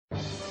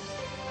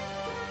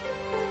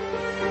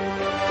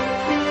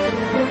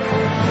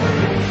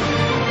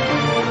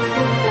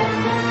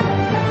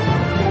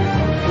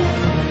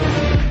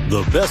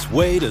the best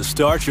way to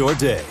start your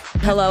day.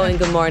 Hello and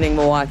good morning,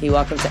 Milwaukee.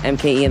 Welcome to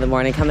MKE in the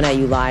Morning, coming at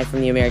you live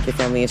from the American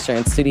Family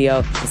Insurance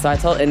Studio.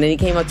 And then he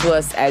came up to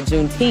us at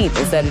Juneteenth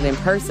and said it in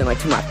person, like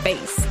to my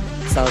face.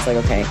 So I was like,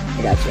 okay,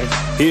 I got you.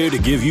 Here to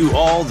give you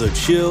all the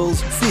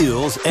chills,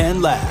 feels,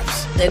 and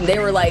laughs. And they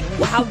were like,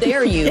 well, how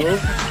dare you?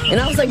 And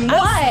I was like,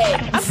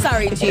 what? I'm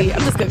sorry, G.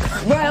 I'm just going to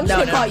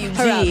call you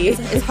G.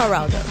 It's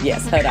Geraldo.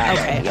 Yes, Geraldo.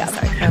 Okay, yeah.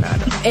 Sorry,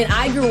 Geraldo. And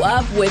I grew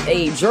up with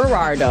a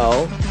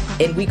Gerardo,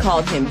 and we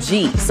called him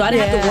G. So I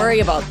didn't have to worry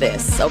about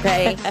this,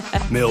 okay?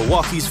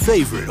 Milwaukee's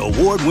favorite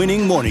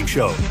award-winning morning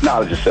show.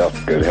 Knowledge yourself.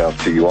 Good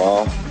health to you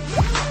all.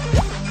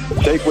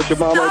 Take what your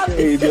mama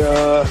gave you.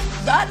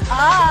 Shut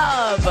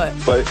up!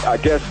 But I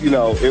guess,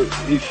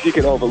 she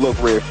can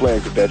overlook red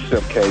flags if that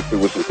ship came through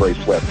with some gray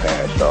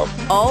sweatpants. So,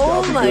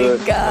 oh my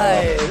good.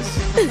 gosh.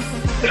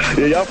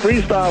 Yeah, y'all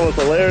freestyle was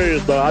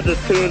hilarious, though. I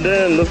just tuned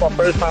in. This is my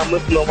first time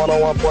listening to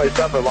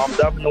 101.7. I'm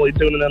definitely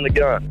tuning in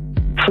again.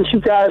 Since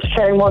you guys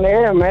came on the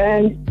air,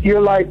 man,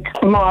 you're like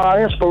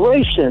my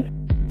inspiration.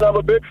 I'm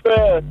a big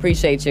fan.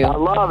 Appreciate you. I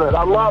love it.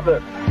 I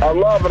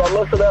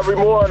listen every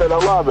morning. I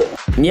love it.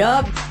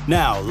 Yup.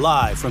 Now,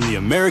 live from the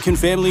American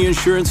Family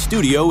Insurance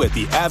Studio at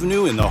the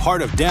Avenue in the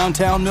heart of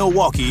downtown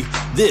Milwaukee,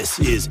 this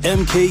is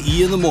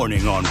MKE in the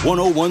Morning on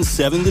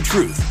 101.7 The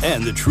Truth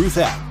and The Truth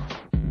app.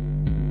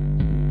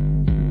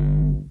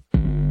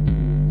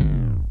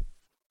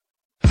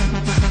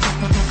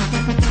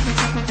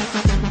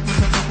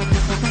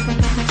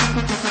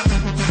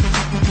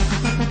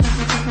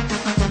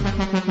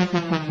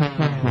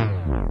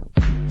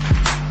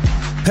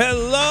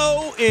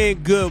 Hello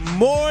and good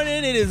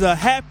morning. It is a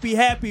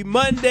happy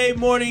Monday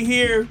morning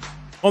here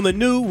on the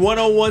new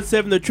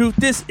 101.7 The Truth.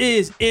 This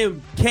is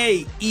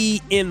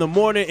MKE in the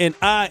Morning, and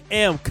I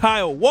am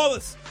Kyle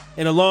Wallace.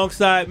 And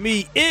alongside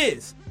me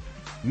is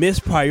Miss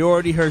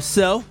Priority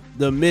herself,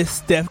 the Miss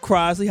Steph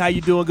Crosley. How you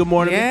doing? Good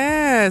morning.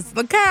 Yes.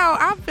 Look, Kyle,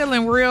 I'm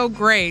feeling real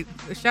great.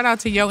 Shout out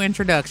to your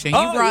introduction.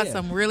 You brought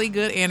some really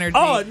good energy.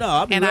 Oh, no.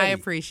 I ready.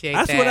 Appreciate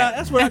that.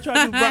 That's what I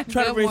try to do.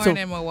 Try good to bring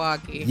morning,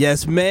 Milwaukee.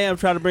 Yes, ma'am.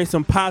 Trying to bring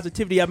some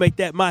positivity. I make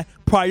that my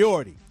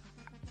priority.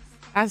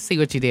 I see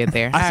what you did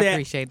there. I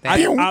appreciate that.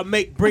 I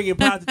make bringing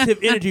positive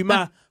energy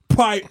my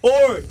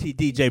priority,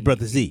 DJ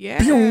Brother Z.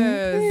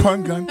 Yes.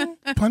 Pun gun.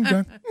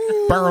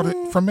 Borrowed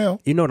it from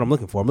Mel. You know what I'm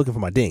looking for. I'm looking for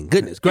my ding.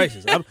 Goodness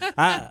gracious.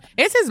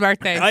 It's his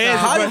birthday. Oh,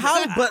 yeah, so.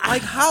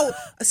 How?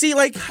 See,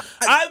 like,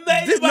 I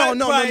made it no.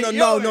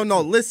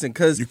 Listen,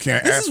 because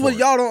this is what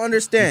y'all don't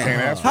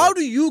understand. How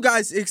do you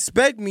guys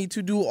expect me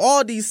to do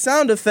all these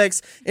sound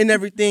effects and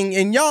everything,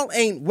 and y'all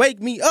ain't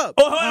wake me up?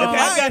 Okay,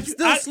 I got you.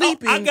 Still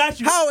sleeping. I got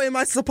you. How am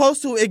I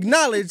supposed to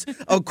acknowledge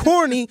a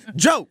corny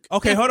joke?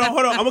 Okay, hold on.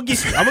 I'm gonna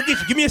get you.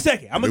 Give me a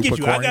second. I'm gonna get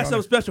you. I got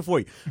something special for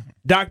you.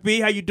 Doc B,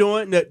 how you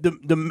doing? The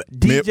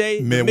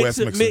DJ, Midwest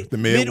mixer. The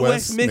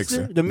Midwest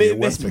mixer. The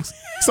Midwest mixer.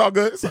 It's all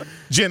good.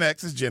 Gen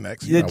X is Gen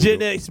X. The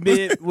Gen X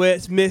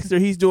Midwest mixer.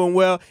 He's doing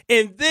well.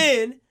 And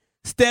then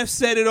Steph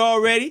said it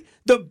already.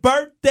 The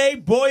birthday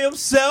boy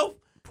himself,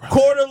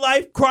 quarter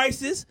life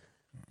crisis.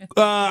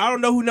 I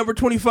don't know who number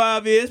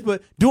 25 is,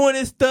 but doing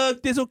his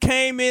thug thizzle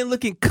came in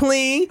looking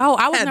clean. Oh,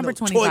 I was number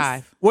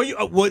 25. Were you?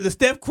 Was the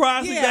Steph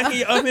Crosley back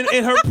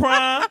in her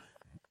prime?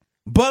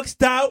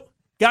 Buxed out.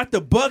 Got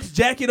the Bucks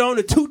jacket on,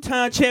 the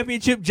 2-time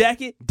championship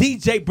jacket.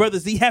 DJ Brother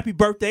Z, happy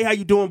birthday. How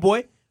you doing,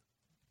 boy?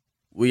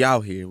 We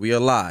out here. We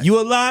alive. You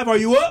alive? Are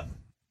you up?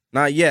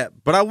 Not yet,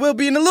 but I will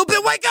be in a little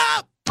bit. Wake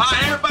up! All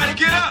right, everybody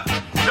get up.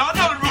 Y'all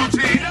know the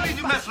routine. Don't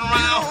you messing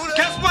around.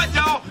 Guess what,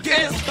 y'all?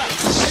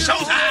 It's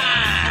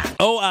showtime.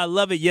 Oh, I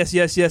love it. Yes,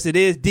 it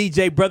is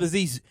DJ Brother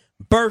Z's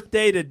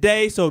birthday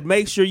today, so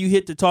make sure you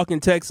hit the talking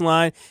text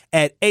line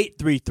at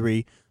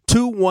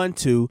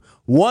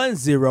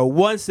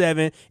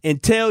 833-212-1017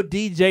 and tell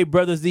DJ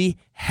Brother Z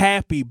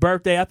happy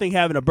birthday. I think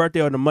having a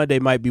birthday on a Monday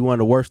might be one of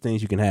the worst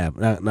things you can have.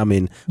 I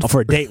mean,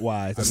 for date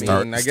wise.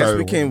 I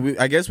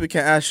guess we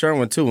can ask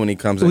Sherwin too when he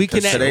comes in.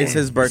 Today's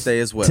his birthday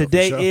as well.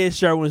 Today is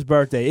Sherwin's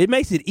birthday. It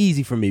makes it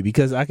easy for me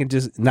because I can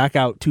just knock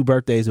out 2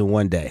 birthdays in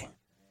one day.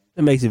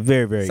 It makes it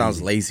very, very Sounds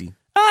easy. lazy.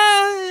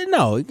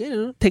 No,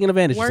 taking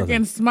advantage of something.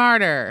 Working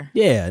smarter.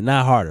 Yeah,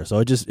 not harder. So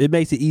it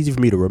makes it easy for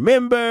me to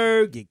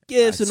remember, get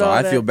gifts and all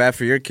that. So I feel bad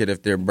for your kid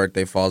if their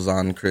birthday falls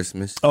on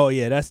Christmas. Oh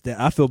yeah,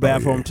 I feel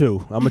bad for him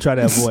too. I'm gonna try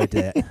to avoid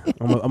that.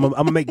 I'm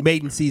gonna make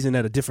maiden season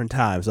at a different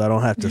time, so I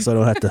don't have to.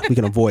 We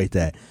can avoid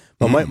that.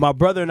 But my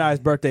brother and I's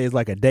birthday is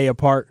like a day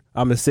apart.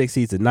 I'm the 6th,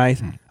 he's the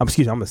 9th. I'm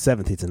the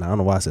 7th, he's the 9th. I don't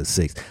know why I said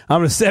 6th.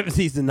 I'm the 7th,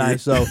 he's the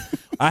 9th. So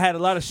I had a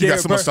lot of shared. You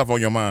got so much stuff on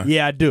your mind.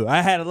 Yeah, I do.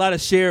 I had a lot of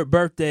shared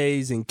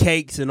birthdays and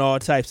cakes and all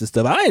types of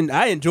stuff.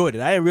 I enjoyed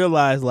it. I didn't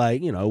realize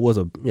it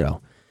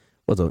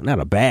was not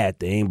a bad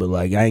thing, but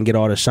like I didn't get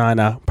all the shine.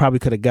 I probably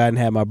could have gotten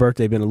had my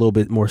birthday been a little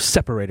bit more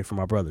separated from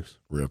my brothers.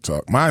 Real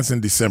talk. Mine's in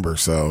December,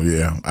 so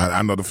yeah,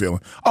 I know the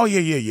feeling. Oh yeah.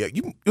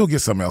 You'll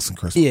get something else in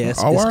Christmas. Yeah,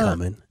 it's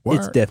coming. Word.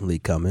 It's definitely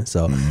coming.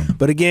 So,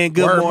 but again,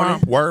 good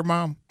morning.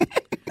 Mom.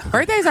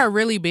 Birthdays are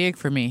really big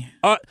for me.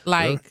 Are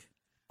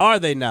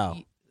they now?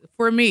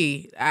 for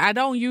me, I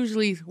don't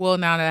usually. Well,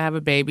 now that I have a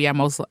baby,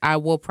 I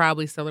will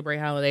probably celebrate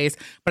holidays,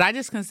 but I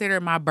just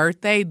consider my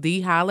birthday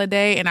the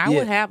holiday, and I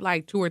would have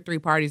like 2 or 3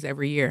 parties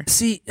every year.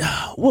 See,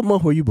 what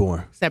month were you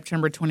born?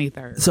 September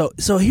 23rd.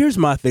 So here's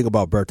my thing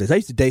about birthdays. I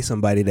used to date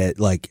somebody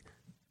that like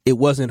it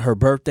wasn't her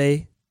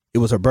birthday. It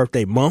was her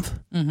birthday month.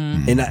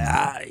 Mm-hmm.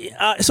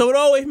 And so it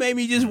always made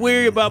me just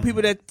weary about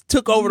people that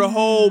took over the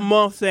whole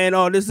month saying,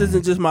 oh, this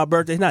isn't just my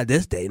birthday. It's not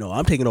this day. No,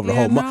 I'm taking over the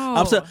whole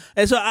month. So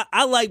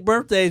I like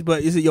birthdays,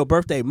 but is it your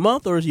birthday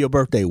month or is it your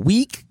birthday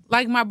week?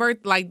 Like my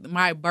birth, like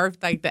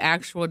the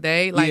actual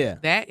day,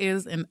 that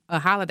is a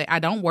holiday. I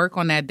don't work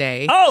on that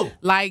day. Oh!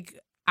 Like,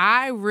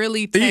 I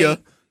really take...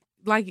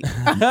 Like, you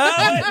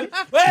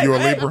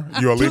a Libra?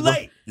 You a Libra? Too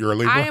late. You're a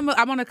Libra?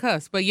 I'm on a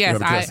cusp, but yes,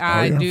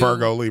 I do.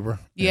 Virgo, Libra.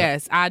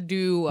 Yes, I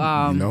do.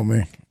 You know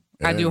me.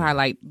 I do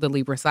highlight the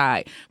Libra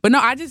side. But no,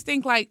 I just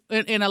think like,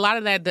 and a lot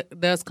of that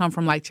does come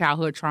from like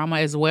childhood trauma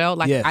as well.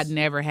 Like I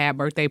never had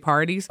birthday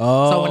parties.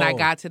 So when I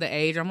got to the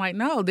age, I'm like,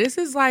 no, this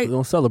is like. We're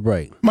going to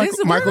celebrate.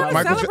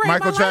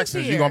 Michael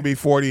Jackson, you're going to be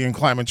 40 and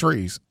climbing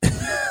trees.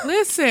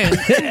 Listen.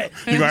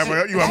 you going to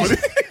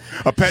have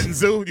a petting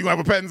zoo? You going to have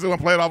a petting zoo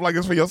and play it off like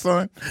this for your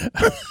son?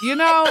 You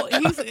know,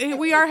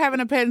 we are having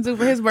a petting zoo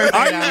for his birthday.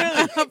 Are you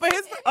really?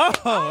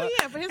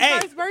 For his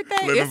first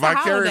birthday, living it's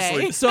vicariously. a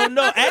holiday. So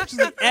no,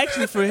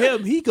 actually for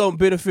him, he gonna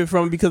benefit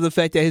from it because of the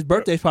fact that his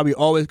birthday is probably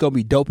always gonna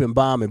be dope and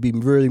bomb and be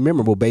really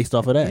memorable based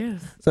off of that.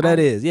 Yes. So that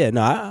is,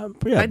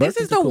 this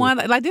is the cool one.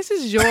 Like this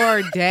is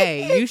your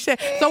day. You should.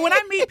 So when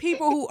I meet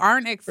people who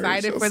aren't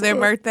excited for their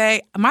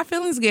birthday, my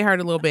feelings get hurt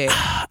a little bit.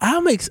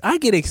 I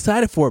get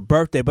excited for a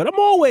birthday, but I'm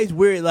always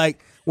weird.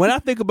 Like when I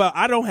think about,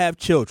 I don't have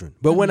children,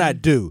 but when I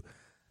do,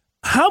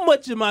 how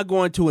much am I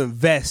going to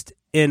invest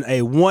in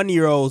a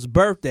 1-year-old's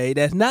birthday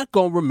that's not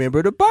going to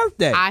remember the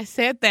birthday? I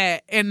said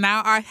that, and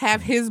now I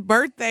have his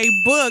birthday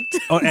booked.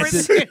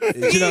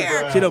 She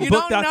done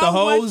booked out the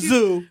whole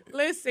zoo.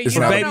 Listen, it's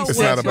you don't not, know it's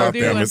what not about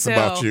you them. do It's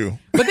until, about you.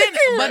 But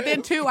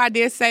then too, I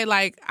did say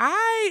like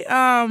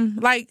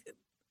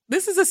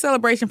this is a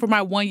celebration for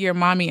my 1-year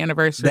mommy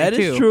anniversary. That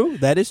is true.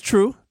 That is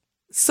true.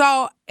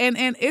 So and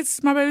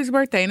it's my baby's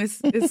birthday, and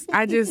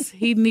it's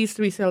he needs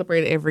to be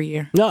celebrated every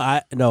year. No,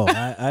 I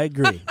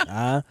agree.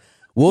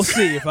 We'll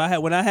see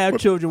when I have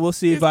children. We'll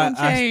see if I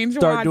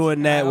start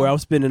doing that where I'm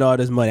spending all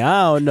this money.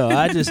 I don't know.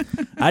 I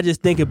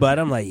just think about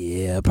it. I'm like,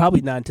 yeah,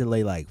 probably not until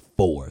like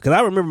 4. Because I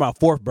remember my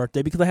 4th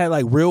birthday because I had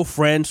like real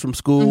friends from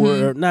school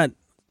or not.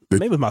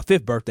 Maybe it was my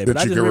 5th birthday.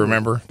 That you can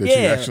remember that you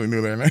actually knew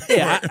their name.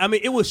 Yeah, I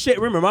mean, it was shared.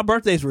 Remember, my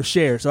birthdays were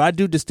shared. So I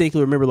do distinctly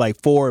remember like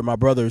 4 and my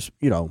brother's,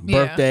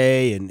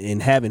 birthday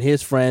and having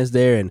his friends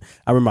there. And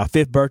I remember my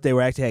 5th birthday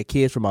where I actually had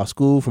kids from my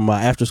school, from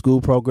my after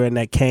school program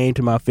that came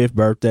to my 5th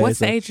birthday. What's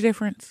the age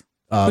difference?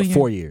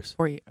 4 years.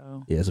 4 years.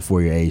 Oh. Yeah, it's a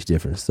 4-year age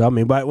difference. So I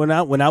mean, but when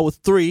I was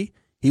 3,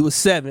 he was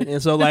 7,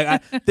 and so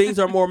like things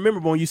are more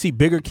memorable when you see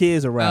bigger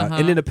kids around,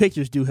 and then the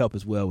pictures do help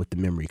as well with the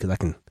memory because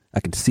I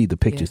can see the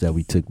pictures that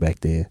we took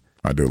back then.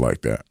 I do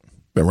like that.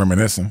 They're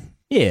reminiscing.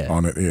 Yeah.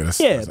 On it. Yeah.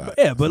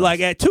 That's but like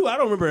at 2, I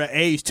don't remember the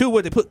age 2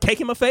 where they put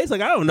cake in my face. Like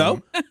I don't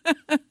know.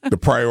 The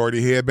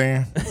priority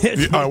headband.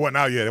 It wasn't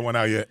out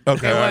yet.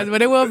 Okay. It was,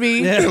 but it will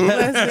be.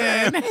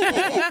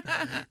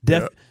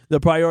 The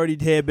priority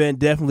headband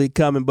definitely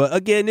coming. But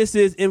again, this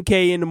is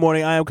MK in the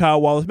morning. I am Kyle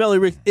Wallace. Melly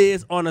Ricks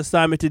is on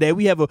assignment today.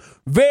 We have a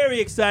very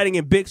exciting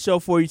and big show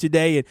for you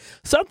today. And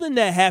something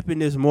that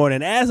happened this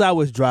morning as I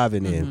was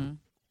driving in,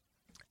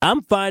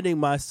 I'm finding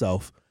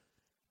myself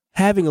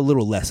having a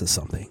little less of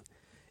something.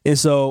 And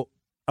so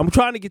I'm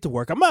trying to get to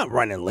work. I'm not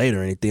running late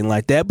or anything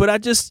like that, but I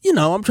just,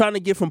 I'm trying to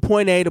get from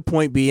point A to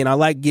point B, and I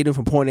like getting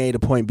from point A to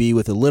point B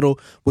with a little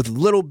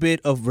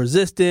bit of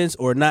resistance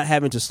or not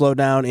having to slow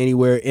down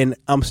anywhere. And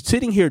I'm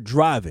sitting here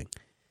driving,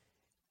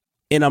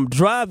 and I'm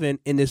driving,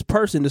 and this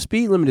person, the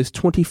speed limit is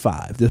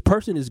 25. This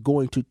person is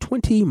going to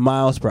 20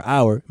 miles per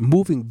hour,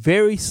 moving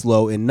very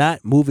slow and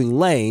not moving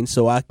lanes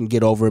so I can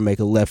get over and make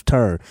a left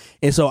turn.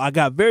 And so I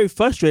got very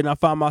frustrated, and I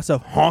found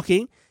myself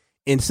honking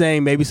and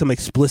saying maybe some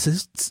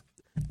explicits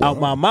out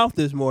my mouth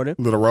this morning.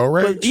 Little road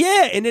rage? But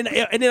yeah, and then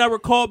I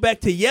recalled back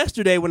to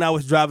yesterday when I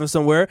was driving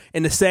somewhere,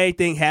 and the same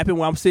thing happened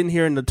when I'm sitting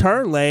here in the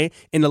turn lane,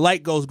 and the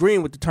light goes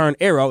green with the turn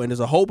arrow, and there's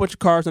a whole bunch of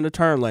cars in the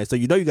turn lane. So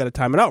you got to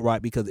time it out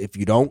right, because if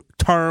you don't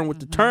turn with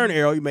the turn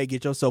arrow, you may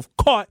get yourself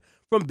caught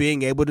from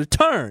being able to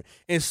turn.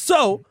 And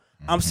so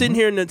I'm sitting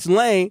here in this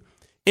lane,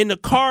 and the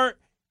car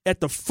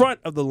at the front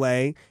of the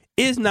lane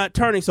is not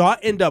turning, so I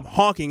end up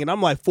honking, and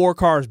I'm like 4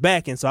 cars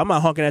back, and so I'm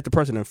not honking at the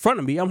person in front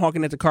of me. I'm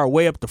honking at the car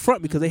way up the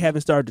front because they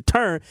haven't started to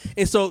turn.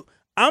 And so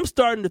I'm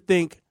starting to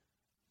think,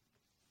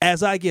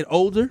 as I get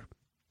older,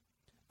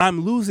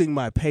 I'm losing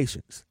my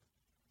patience.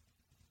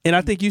 And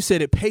I think you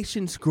said it,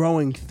 patience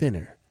growing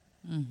thinner.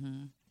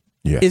 Mm-hmm.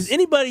 Yes. Is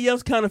anybody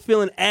else kind of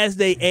feeling as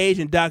they age,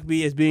 and Doc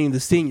B as being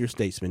the senior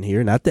statesman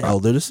here, not the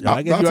elder?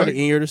 I guess you're the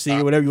senior, the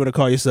senior, whatever you want to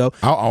call yourself.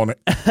 I'll own it.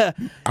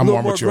 I'm a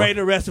little more gray than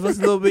the rest of us,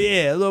 a little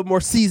bit, a little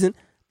more seasoned.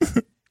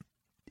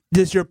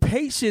 Does your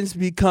patience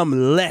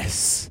become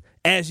less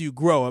as you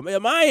grow.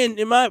 Am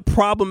I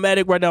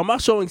problematic right now? Am I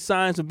showing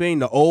signs of being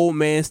the old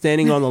man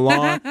standing on the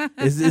lawn?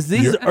 Is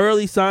these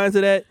early signs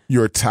of that?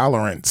 Your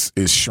tolerance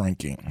is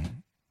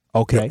shrinking.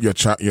 Okay. Your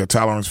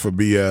tolerance for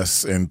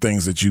BS and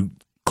things that you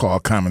call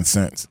common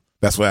sense.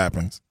 That's what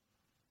happens.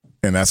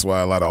 And that's why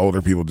a lot of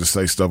older people just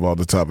say stuff off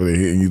the top of their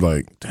head, and you're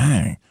like,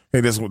 dang.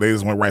 They just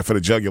went right for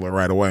the jugular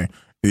right away.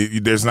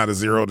 There's not a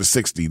 0 to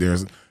 60.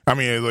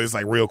 It's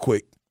like real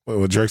quick. What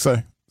would Drake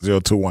say?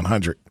 0 to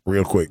 100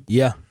 real quick.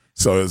 Yeah.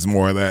 So it's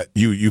more of that.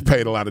 You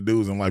paid a lot of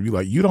dues in life. You're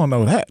like, you don't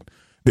know that.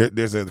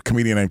 There's a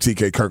comedian named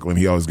T.K. Kirkland.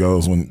 He always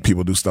goes when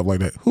people do stuff like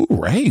that. Who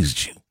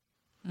raised you?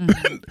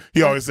 Mm-hmm.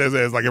 He always says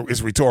that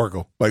it's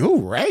rhetorical. Like,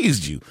 who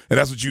raised you? And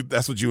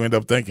that's what you end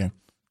up thinking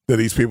to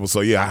these people.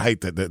 So yeah, I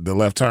hate that the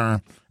left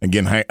turn and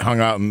getting hung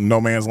out in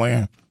no man's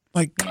land.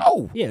 Like,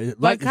 go. Yeah.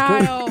 But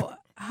Kyle,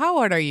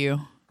 how old are you?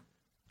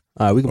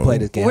 All right, we can play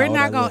this game. We're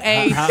not gonna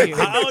age you.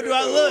 How old do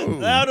I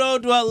look? How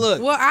old do I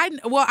look?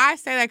 Well, I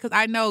say that because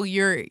I know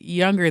you're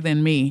younger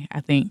than me.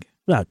 I think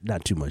not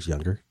too much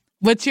younger,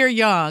 but you're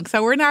young,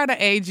 so we're not gonna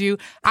age you.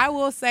 I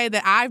will say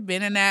that I've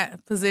been in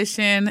that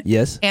position.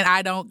 Yes, and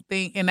I don't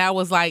think, and that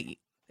was like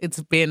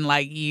it's been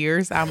like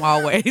years. I'm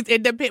always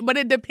but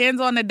it depends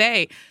on the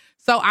day.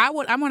 So I'm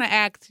gonna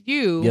ask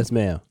you. Yes,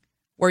 ma'am.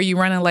 Were you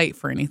running late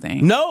for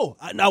anything? No,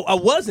 I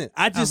wasn't.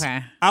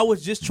 I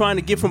was just trying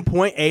to get from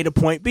point A to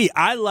point B.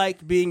 I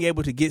like being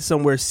able to get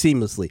somewhere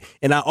seamlessly.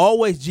 And I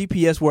always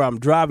GPS where I'm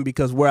driving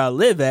because where I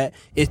live at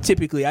is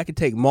typically I can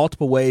take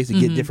multiple ways to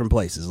get different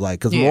places.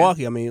 Like, because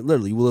Milwaukee,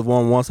 literally, we live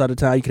on one side of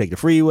town. You can take the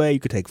freeway. You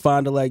could take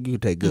Fond du Lac. You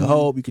could take Good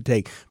Hope. You could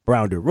take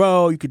Brown Deer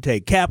Road. You could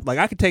take Cap. Like,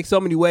 I could take so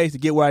many ways to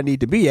get where I need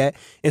to be at.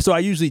 And so I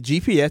usually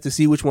GPS to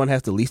see which one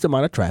has the least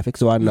amount of traffic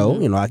so I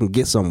know, I can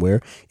get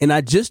somewhere. And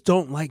I just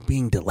don't like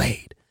being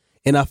delayed.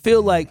 And I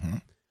feel like,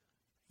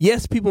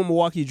 yes, people in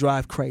Milwaukee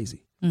drive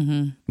crazy.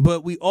 Mm-hmm.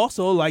 But we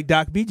also, like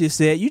Doc B just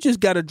said, you just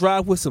got to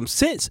drive with some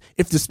sense.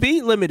 If the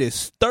speed limit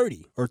is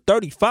 30 or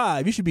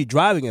 35, you should be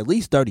driving at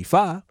least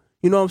 35.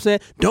 You know what I'm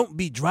saying? Don't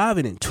be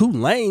driving in 2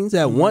 lanes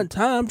at one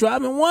time.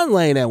 Drive in 1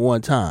 lane at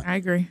one time. I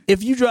agree.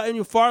 If you drive in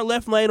your far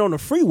left lane on the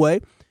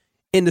freeway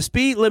and the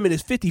speed limit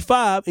is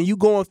 55 and you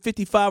go on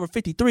 55 or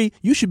 53,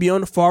 you should be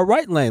on the far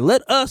right lane.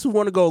 Let us who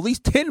want to go at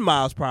least 10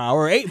 miles per hour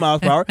or 8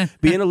 miles per hour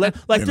be in the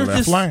left. Like,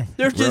 there's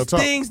just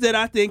things that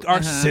I think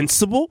are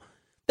sensible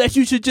that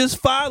you should just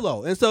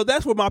follow. And so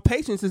that's where my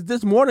patience is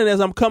this morning as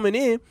I'm coming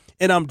in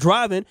and I'm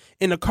driving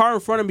and the car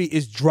in front of me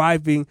is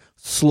driving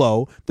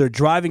slow. They're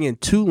driving in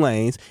 2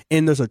 lanes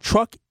and there's a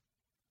truck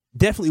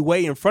definitely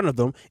way in front of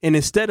them, and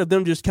instead of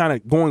them just kind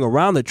of going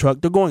around the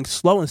truck, they're going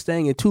slow and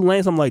staying in 2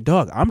 lanes. I'm like,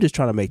 dog, I'm just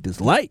trying to make this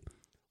light.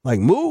 Like,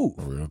 move.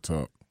 Real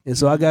talk. And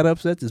so I got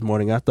upset this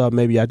morning. I thought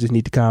maybe I just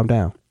need to calm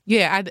down.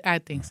 Yeah, I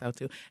think so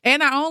too.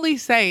 And I only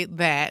say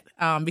that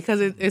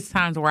because it's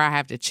times where I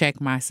have to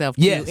check myself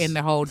too in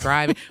the whole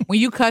driving. When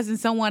you cussing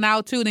someone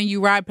out too, then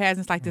you ride past and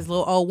it's like this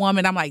little old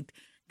woman. I'm like,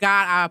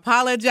 God, I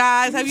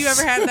apologize. Have you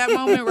ever had that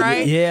moment,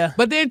 right? Yeah.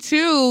 But then,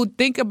 too,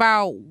 think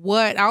about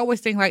I always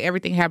think, like,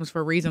 everything happens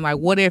for a reason. Like,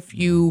 what if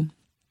you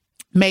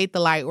made the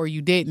light or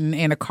you didn't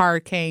and a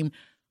car came,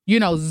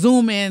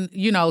 zooming,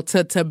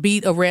 to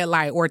beat a red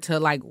light or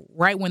to, like,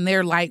 right when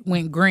their light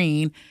went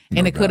green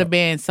and it could have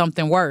been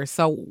something worse.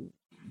 So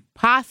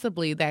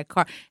possibly that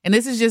car, and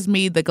this is just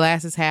me, the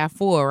glass is half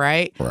full,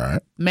 right?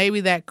 Right. Maybe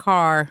that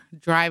car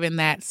driving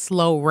that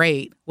slow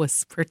rate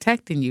was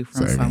protecting you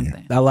from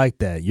something. I like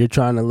that. You're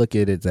trying to look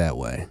at it that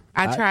way.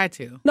 I try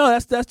to. No,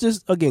 that's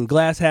just, again,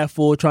 glass half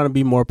full, trying to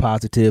be more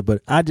positive.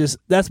 But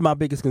that's my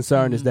biggest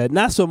concern is that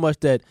not so much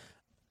that,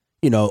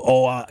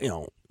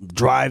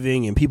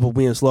 driving and people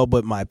being slow,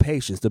 but my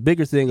patience. The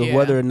bigger thing of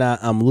whether or not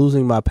I'm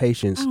losing my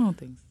patience I don't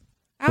think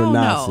so. for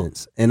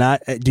nonsense. Know.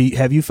 And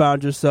have you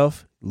found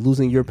yourself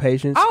losing your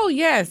patience? Oh,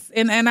 yes.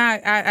 And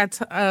I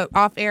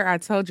off air, I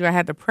told you I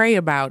had to pray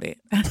about it.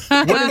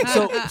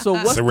 So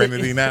what's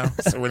Serenity now?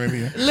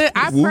 Serenity.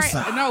 I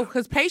pray. No,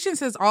 because patience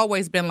has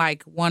always been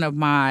like one of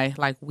my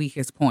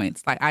weakest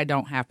points. Like, I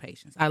don't have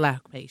patience. I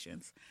lack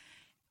patience.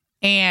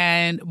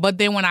 But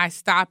then when I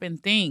stop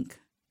and think,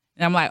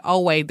 and I'm like,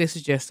 oh, wait, this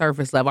is just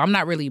surface level. I'm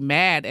not really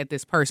mad at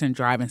this person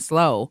driving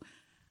slow.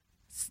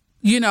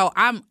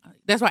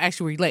 That's why I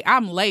actually relate.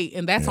 I'm late,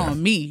 and that's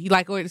on me.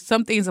 Like,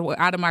 some things are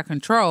out of my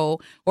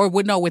control or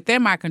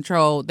within my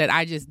control that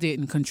I just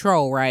didn't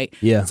control, right?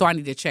 Yeah. So I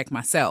need to check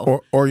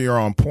myself. Or you're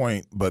on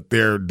point, but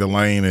they're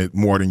delaying it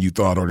more than you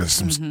thought, or there's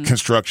some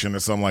construction or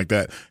something like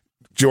that.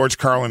 George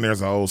Carlin,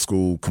 there's an old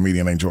school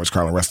comedian named George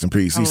Carlin, rest in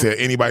peace. He said,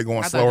 anybody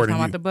going slower than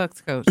you. About the Bucks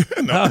coach.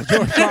 No,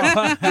 George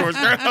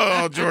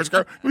Carlin. George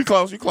Carlin. We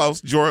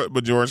close.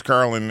 George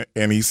Carlin,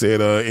 and he said,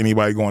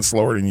 anybody going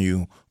slower than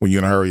you when you're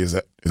in a hurry is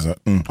a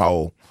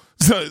hole.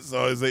 So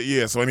is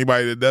it, so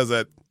anybody that does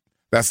that,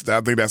 I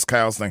think that's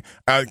Kyle's thing.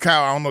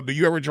 Kyle, I don't know, do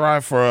you ever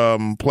drive for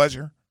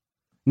pleasure?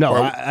 No,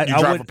 I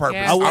drive for purpose.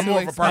 Yeah, I'm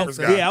more of a purpose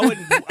guy. Yeah, I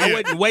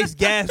wouldn't waste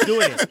gas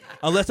doing it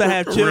unless I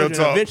have children.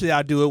 Eventually,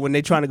 I'll do it when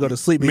they're trying to go to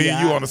sleep. Me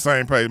and you on the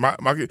same page.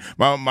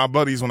 My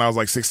buddies, when I was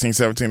like 16,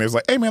 17, they was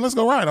like, "Hey man, let's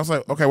go ride." I was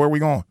like, "Okay, where are we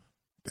going?"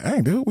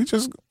 dang, dude, we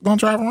just gonna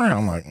drive around.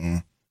 I'm like,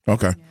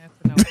 okay.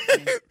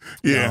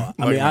 Yeah.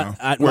 No, I mean,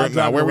 my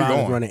driving where we around is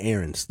going? running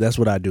errands. That's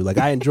what I do. Like,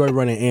 I enjoy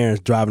running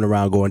errands, driving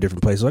around, going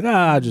different places. Like,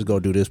 I'll just go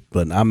do this,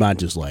 but I'm not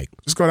just like.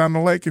 Just go down the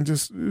lake and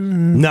just.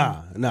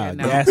 Nah. Yeah,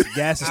 no.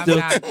 Gas is still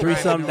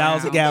 $3-something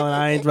a gallon.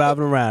 I ain't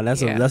driving around.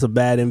 That's a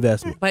bad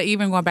investment. But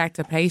even going back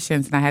to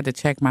patience, and I had to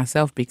check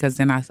myself because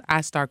then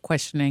I start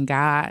questioning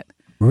God.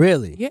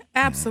 Really? Yeah,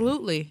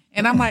 absolutely.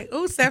 And I'm like,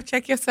 ooh, Steph,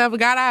 check yourself.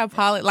 God, I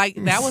apologize. Like,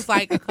 that was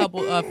like a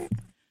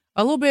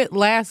little bit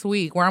last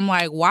week where I'm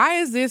like, why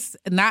is this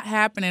not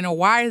happening, or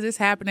why is this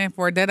happening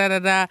for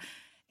da-da-da-da?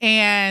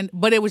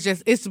 But it was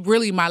just, it's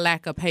really my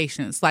lack of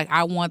patience. Like,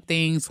 I want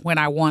things when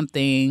I want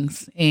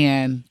things,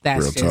 and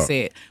that's Real just tough.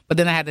 it. But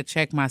then I had to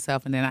check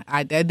myself, and then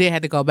I did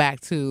have to go back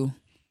to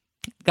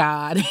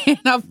God and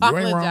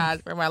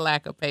apologize for my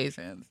lack of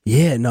patience.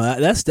 Yeah, no,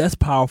 that's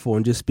powerful.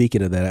 And just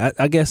speaking of that,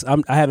 I guess I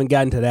haven't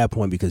gotten to that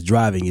point because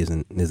driving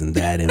isn't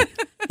that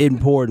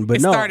important. But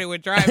It started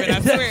with driving,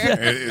 I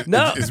swear.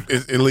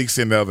 It leaks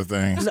into other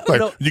things.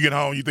 You get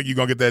home, you think you're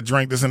gonna get that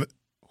drink.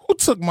 Who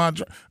took my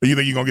drink? Or you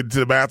think you're gonna get to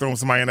the bathroom,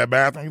 somebody in that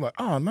bathroom. You're like,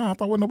 oh no, I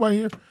thought wasn't nobody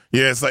here.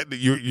 Yeah, it's like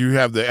you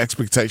have the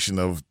expectation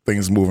of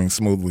things moving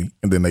smoothly,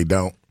 and then they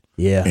don't.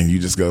 Yeah, and you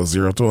just go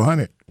 0 to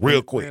 100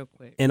 real quick.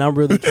 And I'm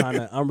really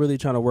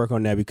trying to work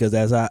on that because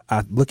as I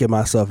look at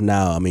myself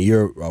now, I mean,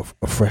 you're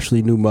a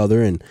freshly new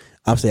mother, and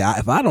I'm saying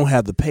if I don't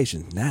have the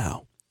patience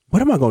now,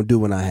 what am I going to do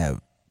when I have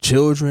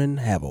children,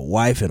 have a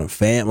wife and a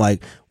family?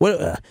 Like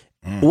what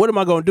am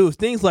I going to do if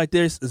things like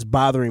this is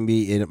bothering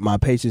me and my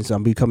patience?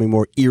 I'm becoming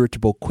more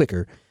irritable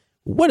quicker.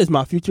 What does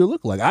my future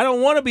look like? I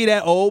don't want to be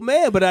that old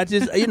man, but I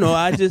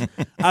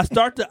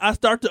start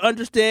to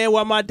understand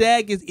why my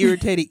dad gets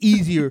irritated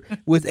easier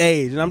with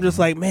age, and I'm just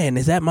like, man,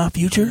 is that my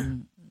future?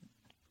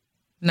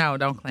 No,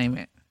 don't claim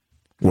it.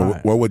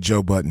 What would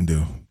Joe Budden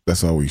do?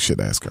 That's all we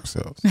should ask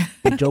ourselves.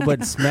 Did Joe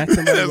Budden smack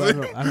somebody?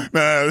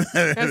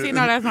 Because you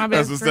know that's my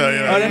best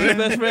friend. Oh, that's your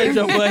best friend,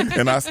 Joe Budden.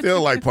 And I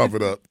still like Pump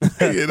It Up.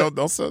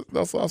 Don't still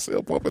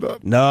Pump It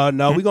Up. No,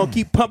 we're going to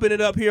keep pumping it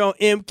up here on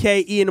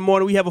MKE in the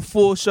morning. We have a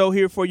full show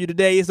here for you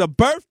today. It's a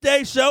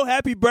birthday show.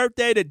 Happy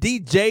birthday to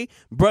DJ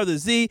Brother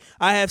Z.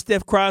 I have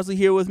Steph Crosley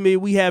here with me.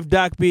 We have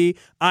Doc B.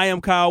 I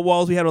am Kyle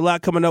Walls. We have a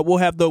lot coming up. We'll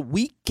have the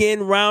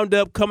weekend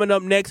roundup coming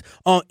up next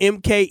on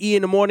MKE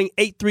in the morning,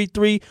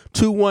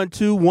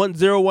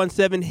 833-212-1017.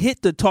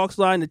 Hit the talks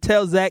line to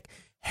tell Zach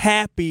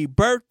happy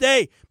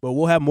birthday. But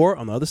we'll have more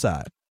on the other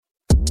side.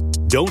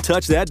 Don't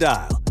touch that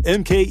dial.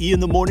 MKE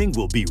in the morning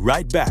will be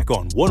right back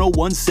on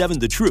 1017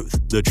 The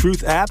Truth, The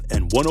Truth app,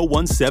 and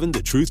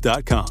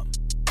 1017thetruth.com.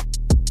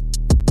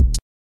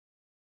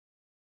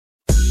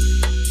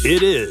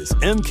 It is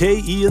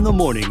MKE in the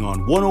morning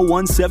on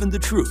 1017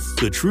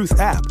 The Truth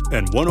app,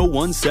 and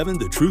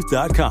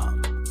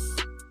 1017thetruth.com.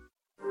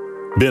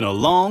 Been a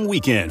long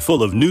weekend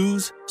full of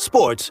news,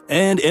 sports,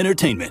 and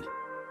entertainment.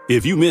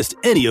 If you missed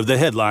any of the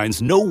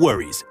headlines, no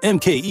worries.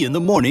 MKE in the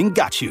morning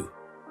got you.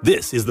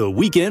 This is the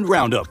Weekend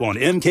Roundup on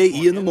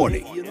MKE in the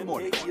morning.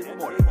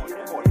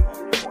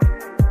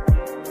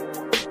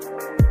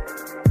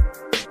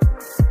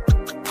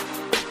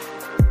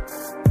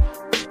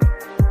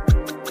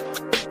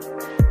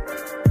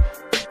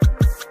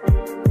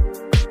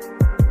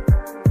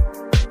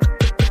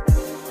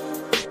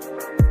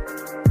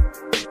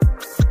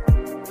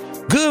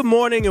 Good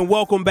morning and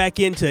welcome back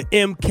into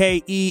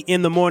MKE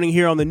in the morning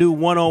here on the new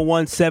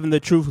 1017 The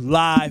Truth,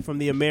 live from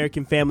the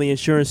American Family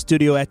Insurance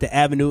Studio at the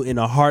Avenue in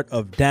the heart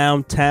of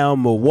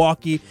downtown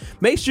Milwaukee.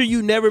 Make sure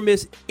you never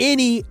miss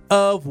any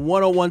of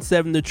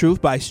 1017 The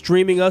Truth by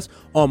streaming us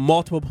on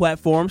multiple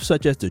platforms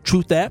such as the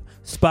Truth app,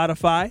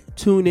 Spotify,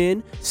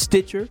 TuneIn,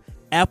 Stitcher,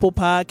 Apple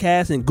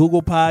Podcasts, and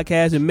Google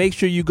Podcasts. And make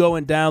sure you go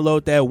and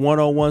download that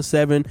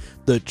 1017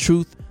 The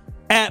Truth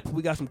app.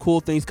 We got some cool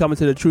things coming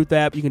to the Truth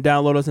app. You can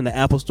download us in the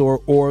Apple Store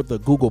or the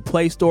Google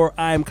Play Store.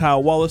 I am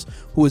Kyle Wallace,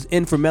 who is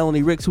in for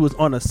Melanie Ricks, who is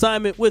on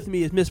assignment. With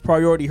me is Miss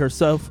Priority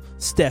herself,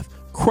 Steph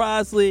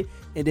Crosley,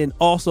 and then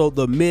also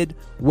the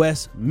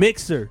Midwest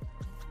Mixer,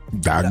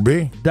 Doc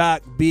B.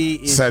 Doc B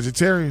is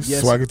Sagittarius,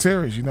 yes.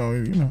 Swagattarius. You know,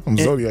 I'm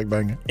Zodiac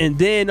banging. And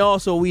then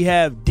also we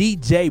have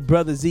DJ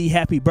Brother Z.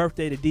 Happy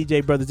birthday to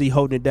DJ Brother Z,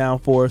 holding it down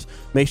for us.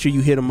 Make sure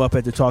you hit him up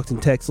at the Talks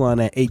and Text line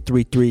at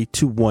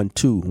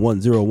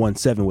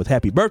 833-212-1017 with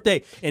happy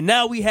birthday. And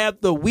now we have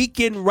the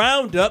weekend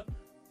roundup.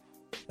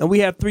 And we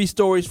have 3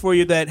 stories for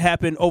you that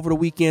happened over the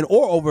weekend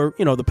or over,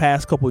 the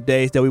past couple of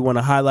days that we want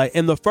to highlight.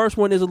 And the first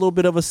one is a little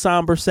bit of a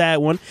somber, sad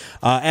one,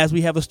 as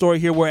we have a story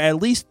here where at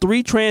least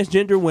 3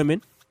 transgender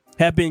women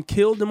have been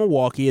killed in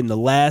Milwaukee in the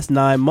last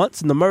 9 months,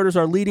 and the murders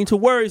are leading to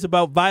worries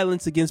about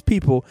violence against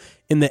people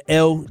in the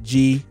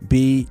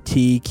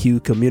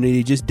LGBTQ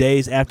community. Just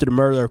days after the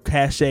murder of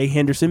Cashay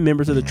Henderson,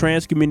 members of the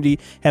trans community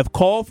have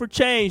called for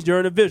change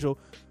during a vigil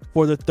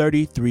for the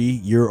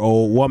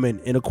 33-year-old woman.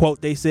 In a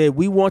quote, they said,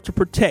 "We want to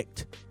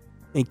protect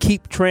and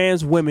keep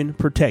trans women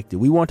protected.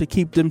 We want to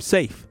keep them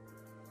safe,"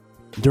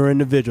 during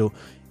the vigil.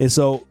 And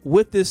so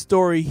with this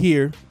story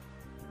here,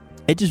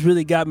 it just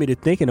really got me to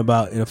thinking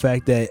about the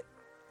fact that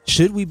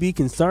should we be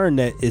concerned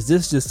that is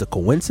this just a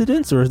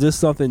coincidence, or is this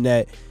something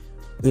that,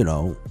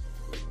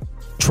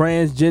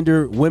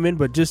 transgender women,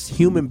 but just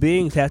human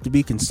beings have to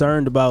be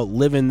concerned about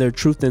living their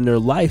truth in their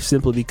life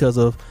simply because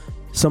of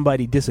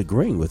somebody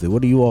disagreeing with it?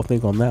 What do you all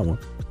think on that one?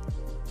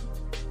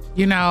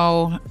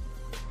 The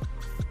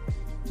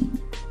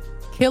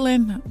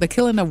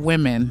killing of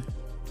women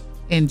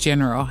in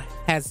general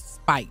has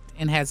spiked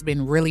and has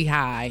been really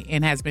high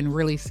and has been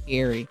really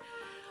scary.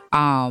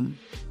 I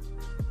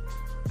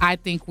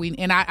think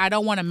I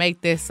don't want to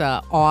make this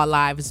a all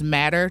lives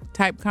matter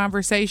type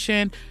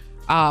conversation,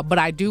 but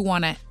I do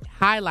want to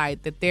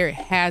highlight that there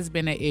has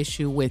been an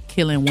issue with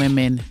killing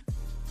women,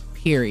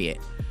 period.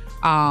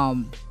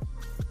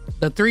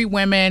 The three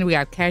women, we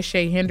have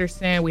Cashay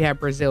Henderson, we have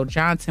Brazil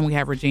Johnson, we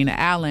have Regina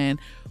Allen,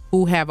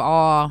 who have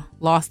all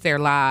lost their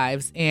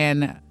lives.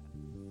 And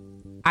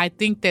I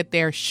think that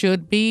there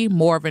should be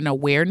more of an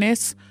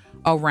awareness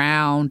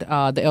around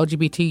the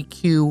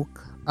LGBTQ,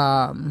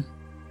 the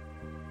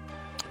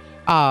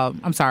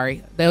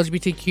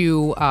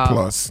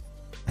LGBTQ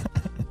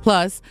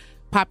plus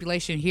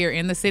population here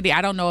in the city.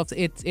 I don't know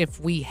if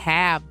we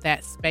have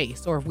that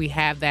space or if we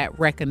have that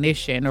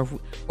recognition or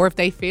if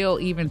they feel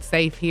even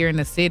safe here in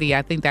the city.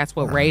 I think that's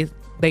what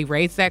they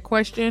raised that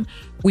question.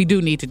 We do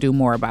need to do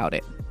more about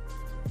it.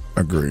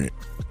 Agreed.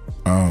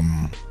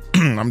 I'm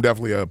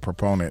definitely a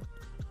proponent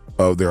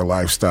of their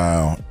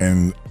lifestyle,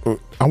 and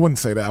I wouldn't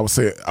say that. I would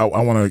say I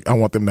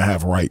want them to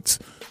have rights.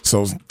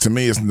 So to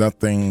me, it's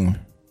nothing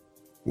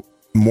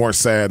more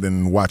sad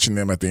than watching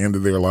them at the end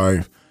of their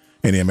life,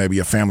 and then maybe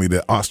a family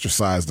that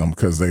ostracized them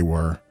because they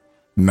were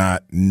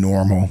not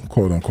normal,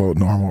 quote unquote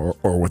normal,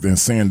 or within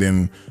sin.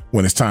 Then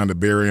when it's time to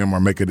bury them or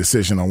make a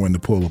decision on when to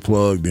pull the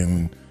plug,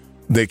 then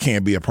they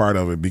can't be a part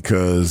of it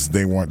because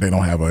they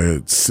don't have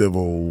a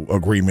civil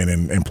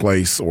agreement in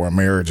place or a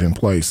marriage in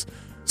place.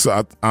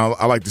 So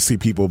I like to see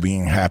people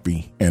being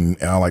happy, and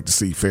I like to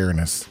see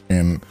fairness.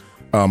 And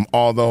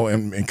although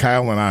and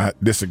Kyle and I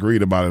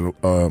disagreed about it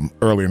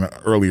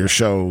earlier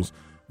shows,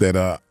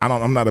 that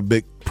I'm not a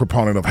big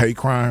proponent of hate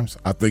crimes.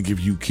 I think if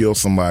you kill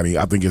somebody,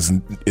 I think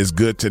it's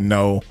good to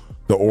know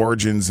the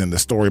origins and the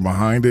story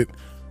behind it.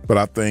 But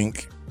I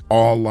think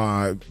all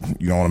lives,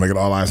 you don't want to make it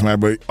all lives matter,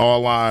 but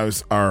all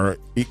lives are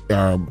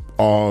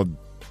all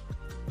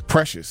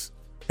precious.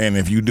 And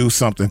if you do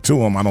something to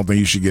them, I don't think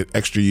you should get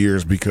extra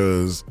years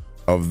because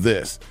of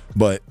this.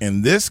 But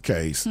in this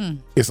case,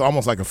 it's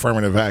almost like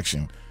affirmative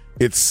action.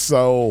 It's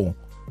so...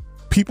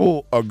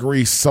 People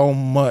agree so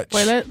much.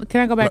 Wait,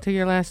 can I go back to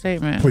your last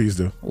statement? Please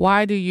do.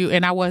 Why do you,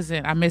 and I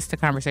missed the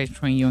conversation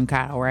between you and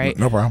Kyle, right?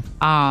 No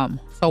problem.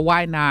 So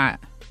why not?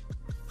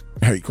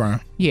 Hate crime?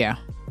 Yeah.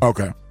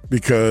 Okay.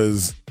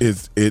 Because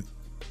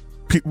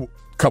people,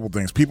 couple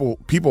things.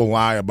 People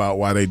lie about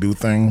why they do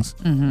things.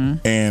 Mm-hmm.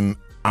 And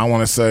I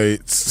want to say,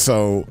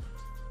 so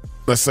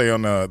let's say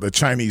on the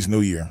Chinese New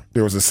Year,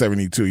 there was a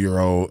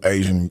 72-year-old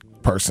Asian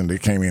person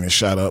that came in and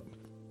shot up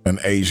an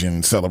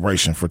Asian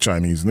celebration for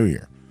Chinese New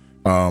Year.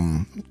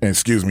 And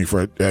excuse me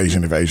for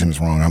Asian if Asian is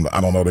wrong.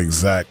 I don't know the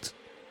exact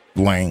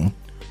lane,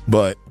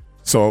 but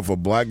so if a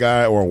black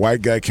guy or a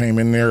white guy came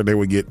in there, they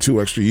would get 2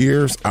 extra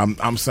years.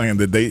 I'm saying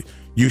that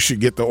you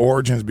should get the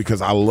origins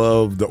because I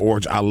love the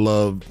origin. I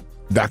love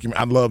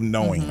I love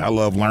knowing. Mm-hmm. I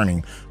love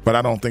learning, but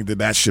I don't think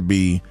that should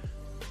be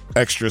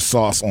extra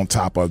sauce on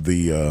top of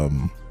the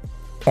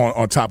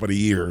on top of the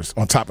years,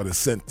 on top of the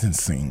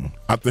sentencing.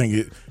 I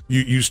think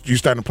you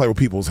starting to play with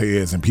people's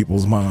heads and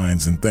people's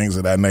minds and things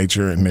of that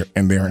nature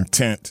and their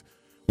intent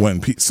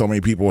when so many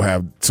people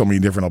have so many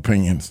different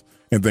opinions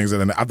and things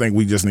of that. I think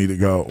we just need to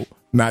go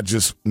not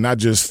just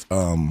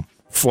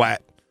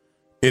flat.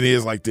 It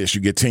is like this.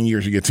 You get 10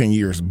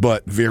 years,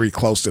 but very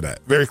close to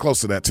that,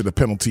 to the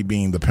penalty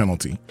being the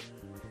penalty,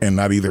 and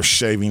not either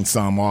shaving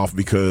some off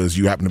because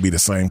you happen to be the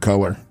same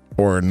color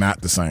or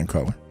not the same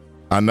color.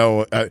 I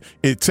know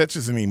it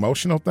touches an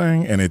emotional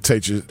thing, and it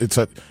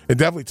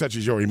definitely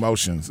touches your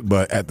emotions.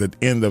 But at the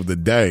end of the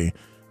day,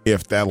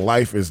 if that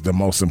life is the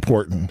most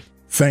important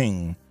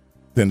thing,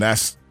 then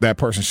that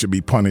person should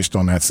be punished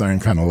on that same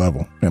kind of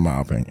level, in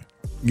my opinion.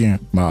 Yeah,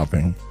 my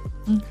opinion.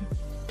 Okay.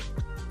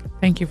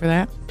 Thank you for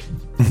that.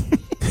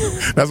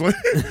 That's what.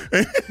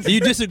 Do you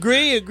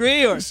disagree?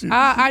 Agree or?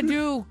 I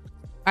do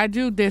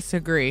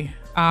disagree.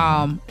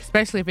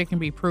 Especially if it can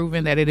be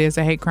proven that it is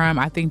a hate crime.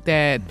 I think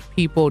that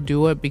people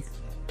do it because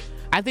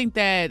I think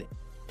that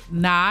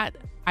not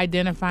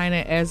identifying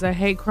it as a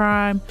hate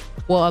crime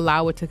will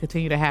allow it to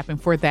continue to happen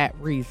for that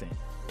reason.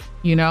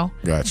 You know?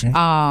 Gotcha.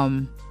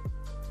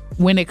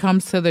 When it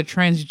comes to the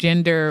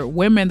transgender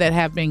women that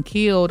have been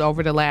killed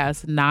over the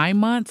last 9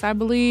 months, I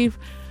believe,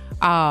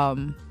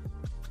 I'm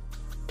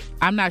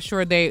not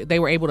sure they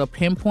were able to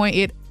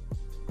pinpoint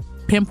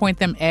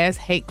them as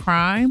hate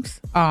crimes.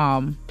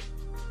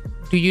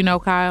 Do you know,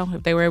 Kyle,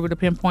 if they were able to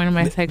pinpoint them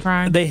as hate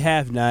crimes? They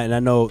have not, and I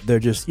know they're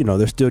just,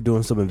 they're still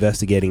doing some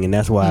investigating, and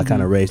that's why I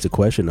kind of raised the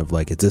question of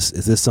like, is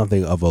this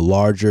something of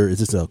is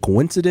this a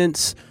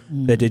coincidence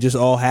that they just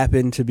all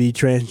happen to be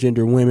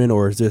transgender women,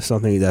 or is this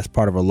something that's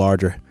part of a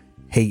larger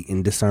hate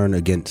and discern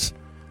against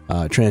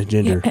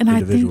transgender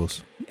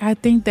individuals. I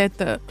think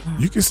that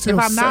you can still,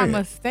 if I'm not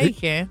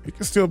mistaken, it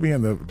can still be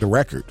in the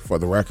record for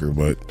the record,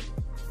 but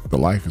the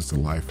life is the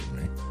life for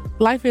me.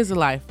 Life is a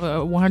life,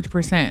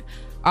 100%.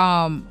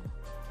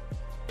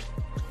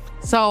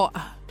 So,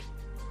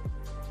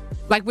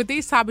 like with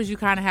these topics, you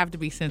kind of have to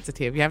be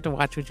sensitive. You have to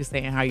watch what you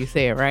say and how you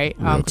say it, right?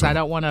 Because I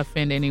don't want to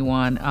offend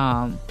anyone.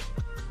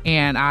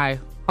 And I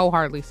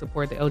wholeheartedly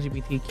support the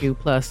LGBTQ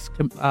plus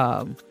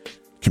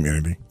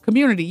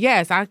community.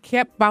 Yes, I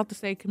kept about to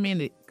say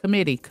community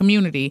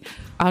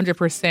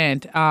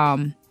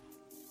 100%.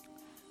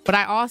 But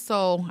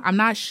I'm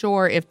not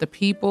sure if the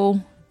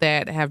people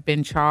that have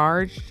been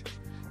charged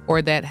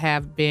or that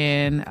have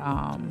been,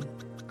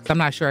 because I'm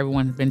not sure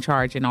everyone's been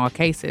charged in all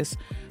cases,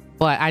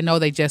 but I know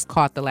they just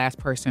caught the last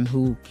person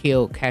who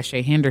killed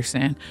Cashay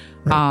Henderson.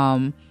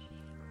 Right.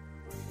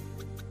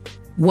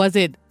 Was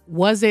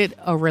it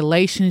a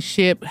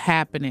relationship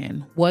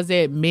happening? Was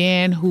it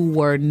men who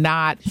were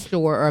not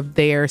sure of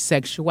their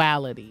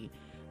sexuality?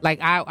 Like,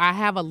 I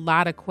have a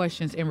lot of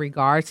questions in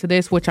regards to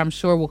this, which I'm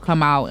sure will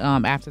come out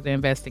after the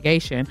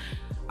investigation.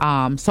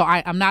 So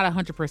I'm not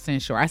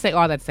 100% sure. I say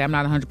all that to say I'm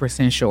not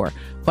 100% sure.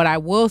 But I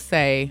will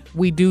say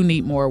we do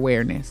need more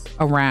awareness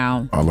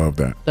around I love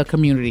that. The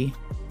community.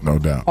 No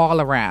doubt.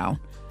 All around.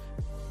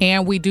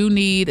 And we do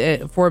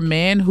need, for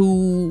men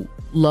who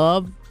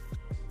love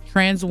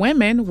trans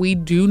women, we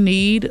do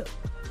need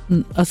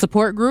a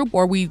support group,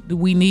 or we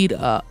need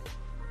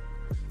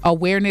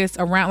awareness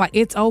around, like,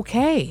 it's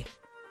okay.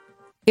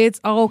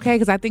 It's okay,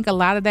 because I think a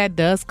lot of that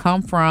does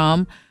come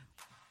from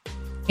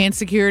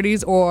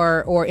insecurities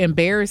or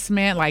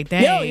embarrassment. Like,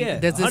 dang,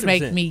 does this 100%.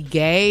 Make me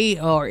gay?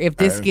 Or if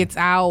this gets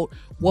out,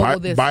 what will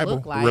this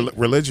look like?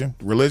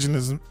 Religion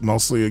is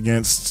mostly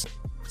against,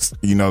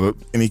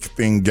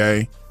 anything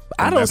gay.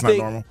 That's not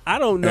normal. I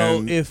don't know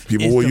and if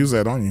people will use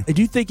that on you.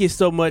 Do you think it's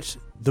so much?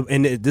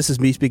 And this is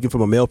me speaking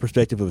from a male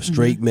perspective of a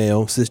straight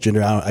male,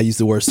 cisgender. I use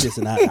the word cis,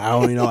 and I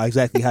don't even know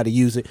exactly how to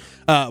use it.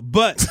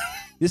 But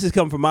this is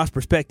coming from my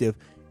perspective.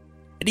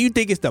 Do you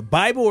think it's the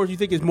Bible, or do you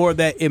think it's more of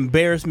that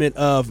embarrassment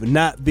of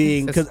not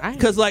being?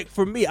 Because, like,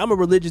 for me, I'm a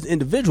religious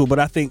individual, but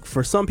I think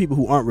for some people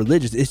who aren't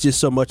religious, it's just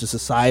so much a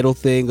societal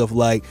thing of,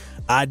 like,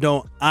 I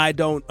don't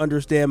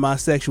understand my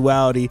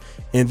sexuality,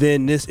 and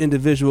then this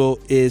individual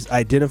is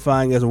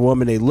identifying as a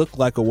woman. They look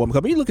like a woman. I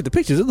mean, you look at the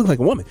pictures; it looks like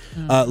a woman.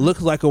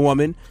 Looks like a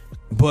woman,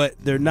 but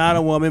they're not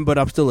a woman. But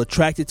I'm still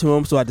attracted to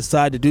them, so I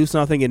decide to do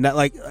something. And not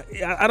like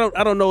I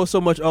don't know so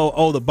much.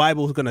 Oh, the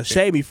Bible is going to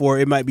shame me for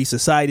it. It might be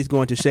society's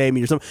going to shame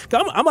me or something.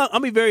 I'll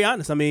be very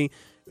honest. I mean,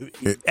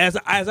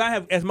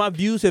 as my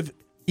views have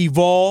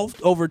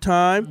evolved over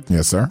time.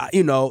 Yes, sir.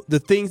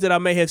 The things that I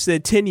may have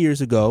said 10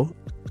 years ago,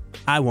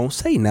 I won't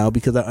say now,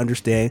 because I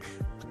understand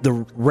the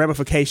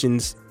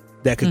ramifications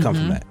that could come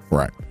from that.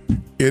 Right.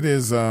 It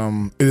is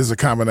a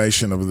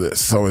combination of this.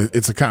 So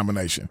it's a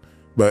combination,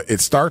 but it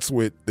starts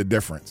with the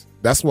difference.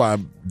 That's why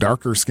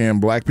darker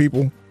skinned black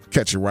people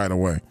catch it right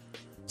away.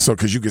 So,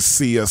 because you can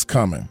see us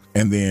coming,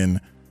 and then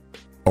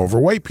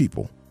overweight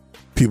people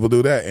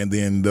do that, and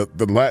then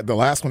the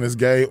last one is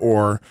gay,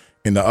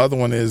 and the other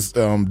one is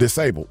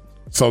disabled.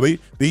 So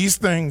these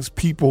things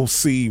people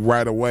see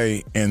right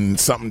away, and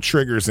something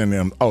triggers in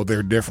them. Oh,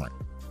 they're different.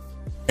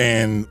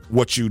 And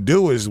what you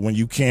do is, when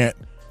you can't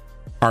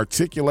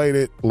articulate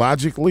it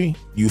logically,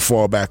 you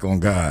fall back on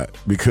God,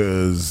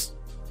 because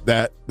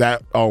that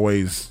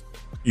always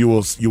you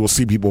will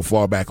see people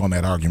fall back on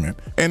that argument.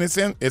 And it's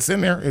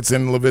in there. It's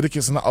in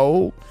Leviticus in the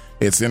Old.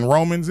 It's in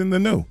Romans in the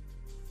New.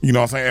 You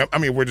know what I'm saying? I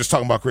mean, we're just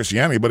talking about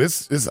Christianity, but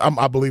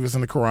I believe it's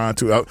in the Quran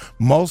too.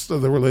 Most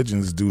of the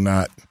religions do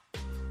not.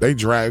 They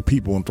drag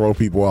people and throw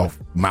people off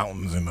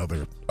mountains in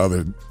other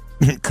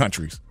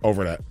countries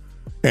over that.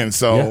 And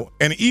so,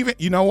 and even,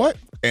 you know what?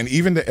 And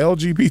even the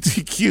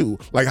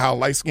LGBTQ, like how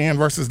light skin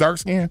versus dark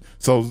skin.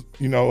 So,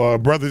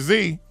 Brother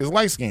Z is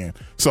light skin.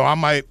 So I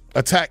might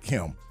attack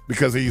him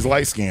because he's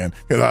light skinned,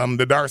 because I'm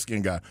the dark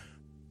skinned guy.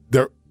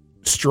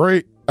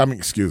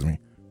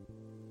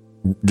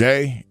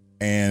 Gay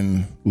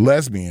and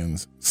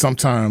lesbians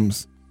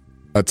sometimes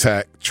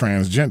attack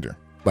transgender.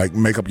 Like,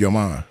 make up your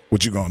mind.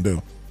 What you gonna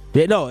do?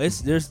 Yeah, no,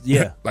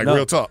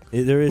 real talk.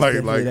 There is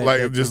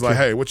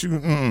hey, what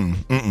you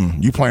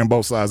you playing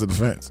both sides of the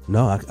fence.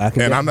 No, I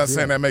can. And I'm not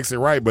saying that makes it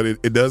right, but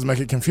it does make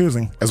it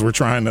confusing as we're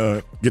trying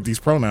to get these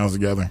pronouns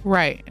together.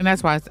 Right, and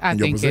that's why I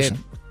think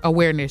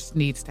awareness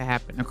needs to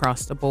happen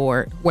across the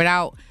board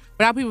without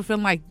people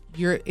feeling like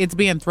it's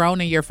being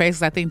thrown in your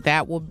faces. I think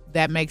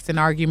that makes an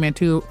argument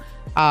too,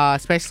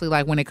 especially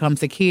like when it comes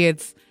to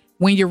kids,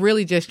 when you're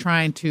really just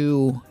trying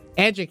to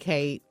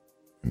educate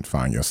and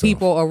find yourself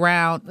people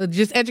around,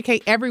 just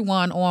educate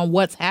everyone on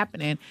what's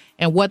happening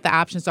and what the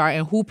options are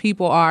and who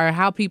people are,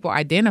 how people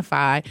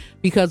identify,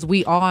 because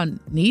we all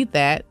need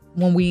that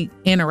when we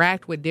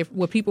interact with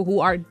people who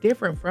are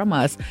different from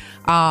us.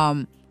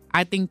 I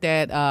think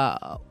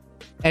that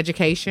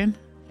education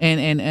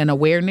and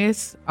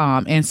awareness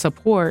and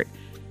support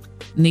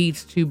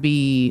needs to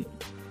be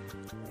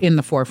in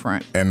the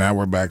forefront. And now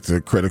we're back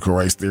to critical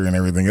race theory and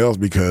everything else,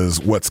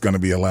 because what's going to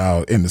be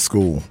allowed in the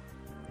school?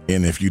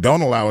 And if you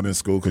don't allow it in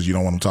school because you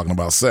don't want them talking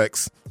about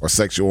sex or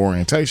sexual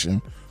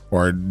orientation,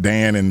 or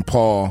Dan and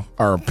Paul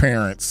are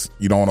parents,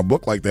 you don't want a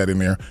book like that in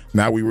there.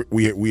 Now we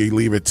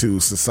leave it to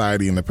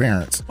society and the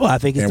parents. Well, I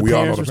think it's the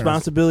parents'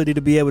 responsibility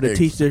to be able to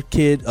teach their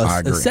kid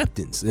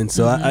acceptance. And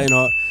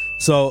so,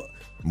 so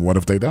what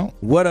if they don't?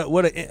 What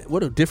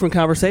a different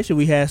conversation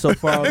we had so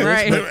far.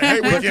 Right.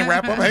 Hey, we can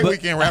wrap up.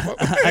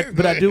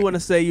 But I do want to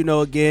say,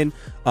 again,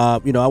 I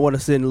want to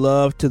send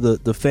love to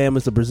the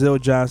families of Brazil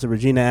Johnson,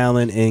 Regina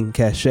Allen, and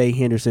Cachet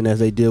Henderson as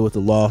they deal with the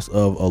loss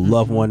of a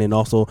loved one, and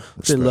also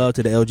send love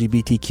to the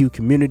LGBTQ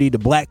community, the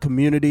Black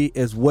community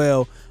as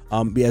well.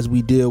 As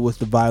we deal with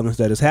the violence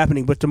that is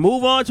happening. But to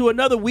move on to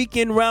another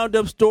weekend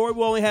roundup story,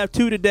 we only have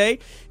 2 today.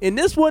 And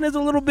this one is a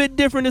little bit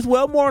different as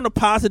well, more on the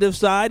positive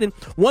side. And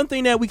one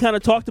thing that we kind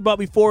of talked about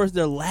before is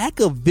the lack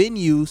of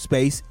venue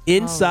space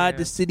inside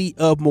the city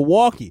of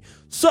Milwaukee.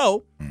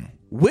 So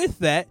with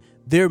that,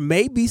 there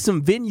may be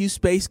some venue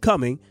space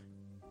coming.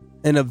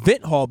 An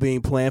event hall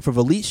being planned for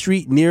Valete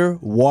Street near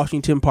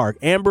Washington Park.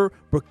 Amber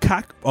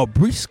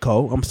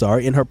Briscoe,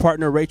 and her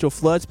partner Rachel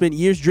Flood spent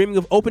years dreaming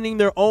of opening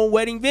their own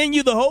wedding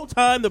venue. The whole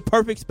time, the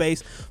perfect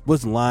space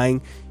was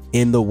lying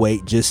in the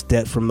wait, just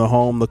steps from the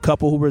home. The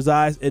couple who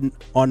resides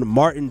on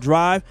Martin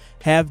Drive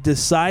have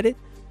decided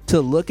to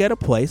look at a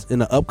place in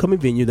the upcoming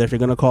venue that they're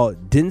going to call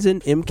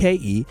Denzen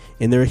MKE,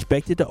 and they're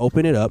expected to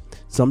open it up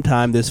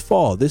sometime this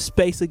fall. This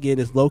space, again,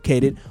 is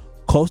located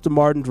close to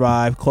Martin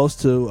Drive, close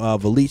to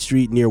Valete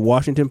Street near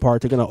Washington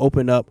Park. They're going to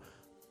open up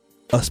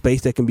a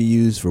space that can be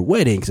used for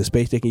weddings, a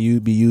space that can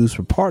be used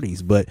for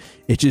parties. But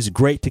it's just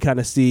great to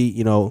kind of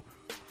see,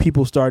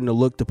 people starting to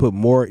look to put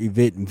more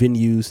event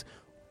venues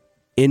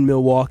in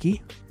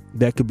Milwaukee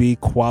that could be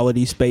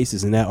quality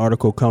spaces. And that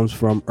article comes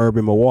from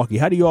Urban Milwaukee.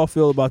 How do you all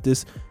feel about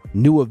this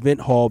new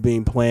event hall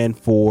being planned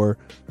for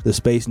the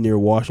space near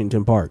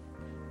Washington Park?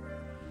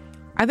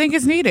 I think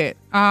it's needed.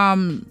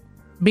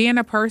 Being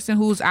a person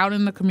who's out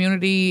in the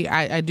community,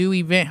 I do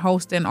event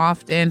hosting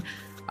often.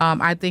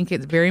 I think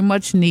it's very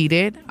much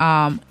needed.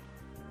 And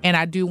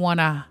I do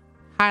want to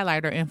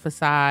highlight or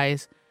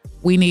emphasize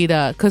we need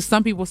because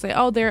some people say,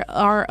 there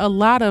are a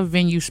lot of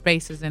venue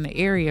spaces in the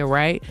area,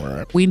 right?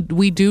 We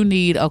do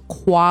need a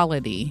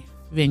quality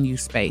venue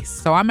space.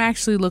 So I'm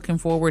actually looking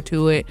forward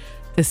to it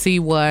to see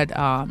what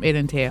it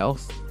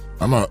entails.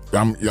 I'm a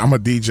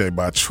DJ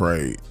by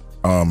trade,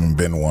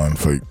 been one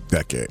for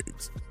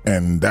decades.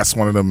 And that's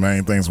one of the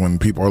main things when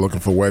people are looking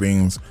for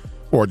weddings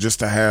or just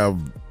to have,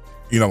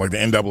 like the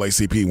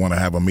NAACP want to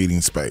have a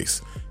meeting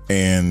space.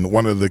 And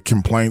one of the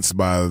complaints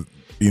by,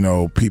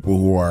 people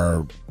who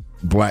are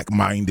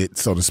Black-minded,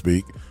 so to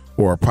speak,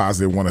 or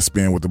positive want to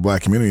spend with the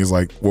Black community is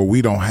like, well,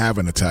 we don't have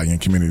an Italian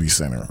community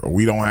center, or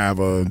we don't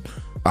have a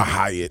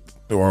Hyatt,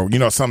 or,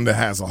 something that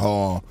has a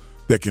hall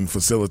that can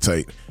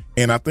facilitate.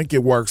 And I think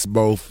it works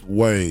both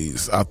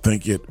ways. I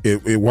think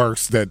it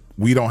works that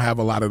we don't have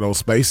a lot of those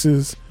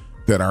spaces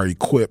that are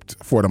equipped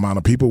for the amount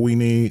of people we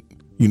need.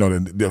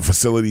 The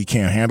facility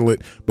can't handle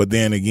it. But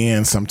then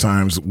again,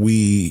 sometimes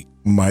we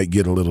might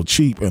get a little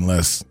cheap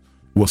unless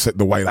we'll set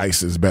the white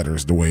ice is better,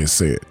 is the way it's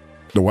said.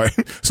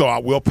 So I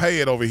will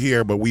pay it over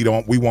here, but we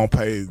won't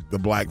pay the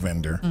Black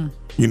vendor.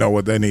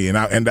 What they need,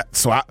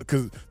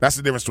 because that's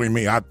the difference between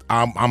me.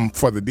 I'm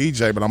for the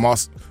DJ,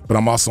 but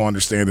I'm also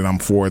understanding I'm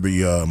for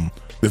the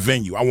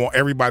venue. I want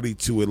everybody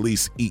to at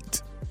least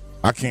eat.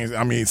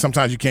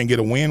 Sometimes you can't get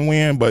a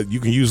win-win, but you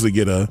can usually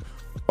get a,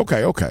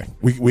 okay.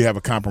 We have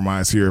a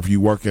compromise here if you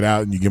work it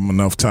out and you give them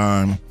enough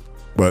time.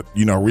 But,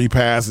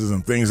 repasses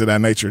and things of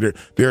that nature,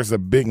 there's a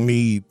big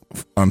need,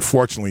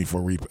 unfortunately,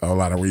 for a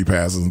lot of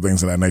repasses and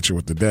things of that nature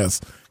with the deaths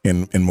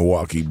in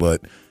Milwaukee.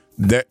 But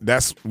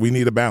we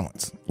need a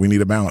balance.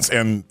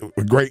 And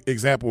a great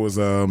example is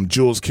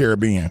Jules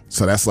Caribbean.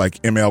 So that's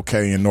like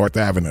MLK and North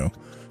Avenue.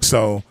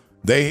 So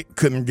they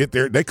couldn't give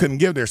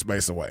their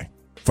space away.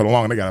 For the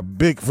long, they got a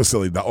big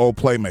facility, the old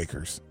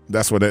Playmakers.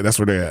 That's where they're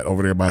at,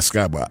 over there by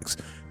Skybox.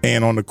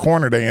 And on the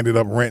corner, they ended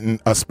up renting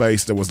a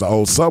space that was the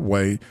old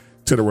Subway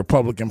to the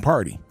Republican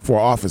Party for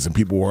office, and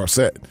people were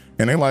upset.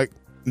 And they're like,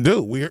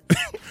 dude,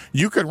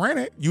 you could rent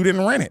it. You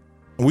didn't rent it.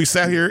 It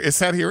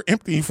sat here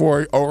empty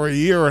for over a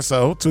year or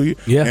so, 2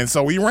 years. Yeah. And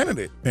so we rented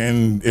it.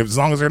 And as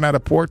long as they're not a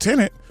poor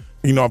tenant,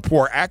 a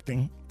poor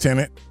acting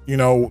tenant,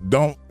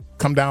 don't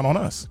come down on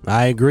us.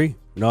 I agree.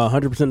 No,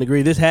 100%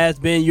 agree. This has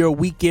been your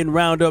weekend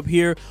roundup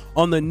here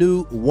on the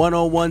new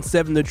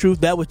 101.7 The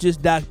Truth. That was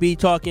just Doc B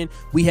talking.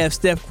 We have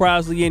Steph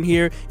Crowsley in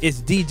here. It's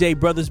DJ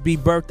Brothers B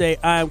birthday.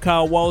 I am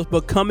Kyle Wallace.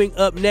 But coming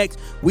up next,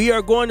 we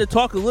are going to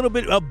talk a little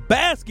bit of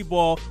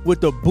basketball with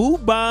the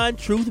Boobon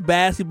Truth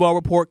Basketball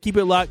Report. Keep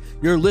it locked.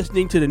 You're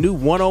listening to the new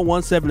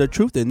 101.7 The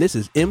Truth, and this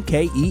is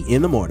MKE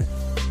in the Morning.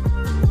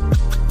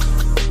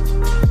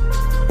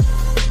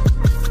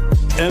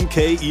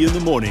 MKE in the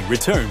Morning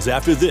returns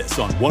after this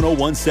on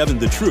 101.7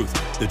 The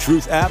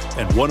Truth app,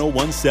 and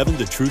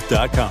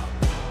 101.7thetruth.com.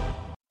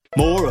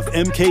 More of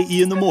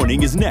MKE in the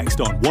Morning is next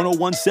on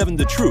 101.7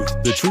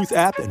 The Truth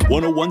app, and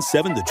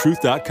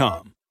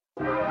 101.7thetruth.com.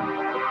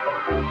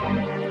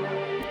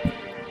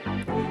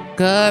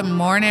 Good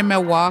morning,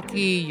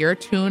 Milwaukee. You're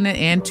tuning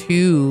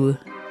into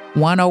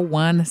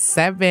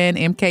 101.7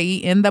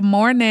 MKE in the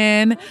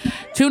morning.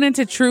 Tune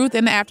into Truth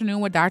in the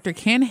Afternoon with Dr.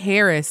 Ken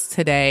Harris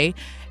today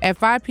at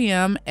 5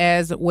 p.m.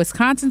 as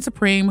Wisconsin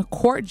Supreme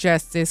Court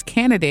Justice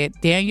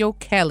candidate Daniel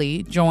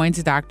Kelly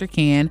joins Dr.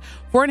 Ken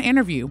for an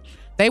interview.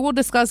 They will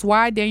discuss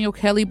why Daniel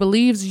Kelly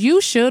believes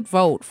you should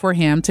vote for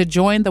him to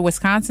join the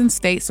Wisconsin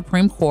State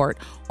Supreme Court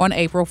on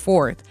April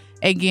 4th.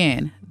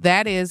 Again,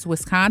 that is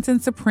Wisconsin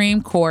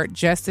Supreme Court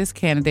Justice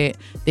candidate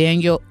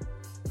Daniel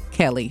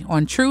Kelly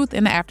on Truth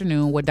in the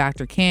Afternoon with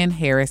Dr. Ken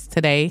Harris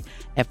today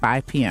at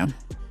 5 p.m.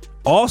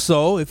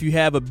 Also, if you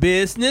have a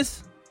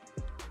business,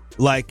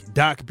 like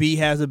Doc B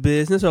has a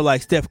business, or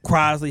like Steph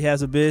Crosley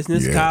has a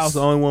business, yes. Kyle's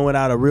the only one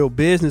without a real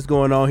business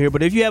going on here.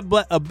 But if you have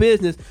a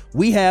business,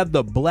 we have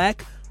the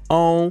Black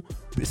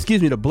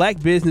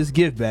Business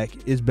Give Back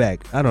is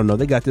back. I don't know.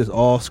 They got this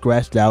all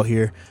scratched out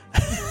here.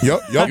 You're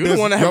the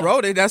one that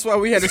wrote it. That's why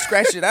we had to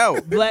scratch it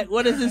out.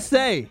 What does it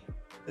say?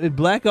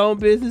 Black-owned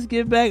business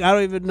give back? I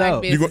don't even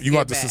know. You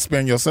got to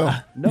suspend yourself?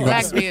 No.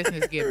 Black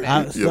business give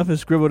back. Stuff is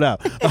scribbled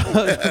out.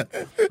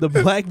 The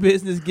Black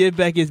Business Give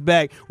Back is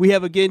back. We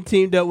have again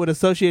teamed up with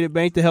Associated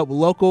Bank to help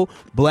local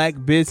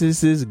black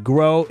businesses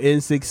grow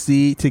and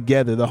succeed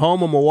together. The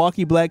home of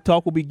Milwaukee Black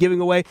Talk will be giving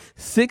away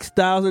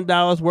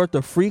 $6,000 worth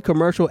of free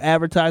commercial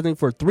advertising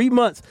for 3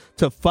 months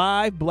to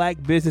 5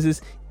 black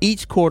businesses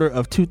each quarter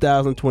of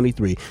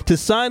 2023. To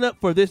sign up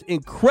for this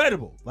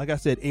incredible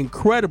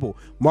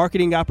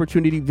marketing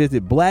opportunity,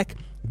 visit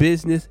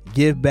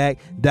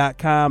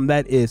blackbusinessgiveback.com.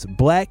 That is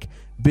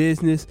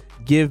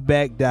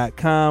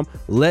blackbusinessgiveback.com.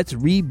 Let's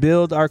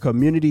rebuild our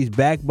community's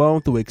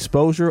backbone through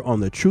exposure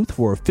on the truth.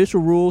 For official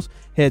rules,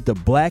 head to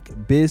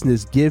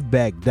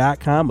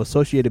blackbusinessgiveback.com.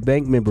 Associated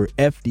Bank member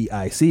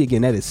FDIC.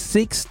 Again, that is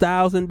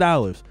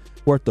 $6,000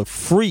 worth of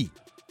free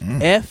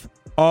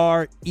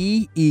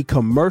FREE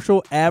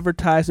commercial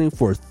advertising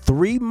for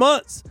 3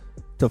 months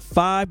to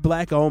 5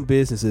 black-owned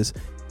businesses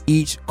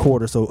each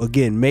quarter. So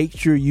again, make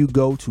sure you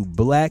go to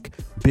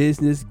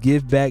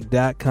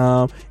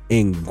blackbusinessgiveback.com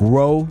and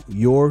grow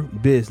your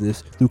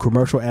business through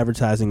commercial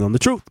advertising on The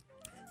Truth.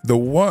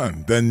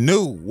 The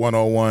new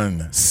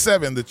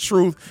 101.7 The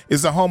Truth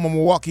is the home of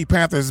Milwaukee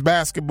Panthers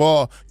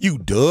basketball.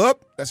 UW,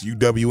 that's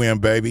UWM,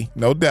 baby,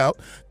 no doubt.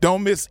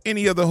 Don't miss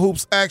any of the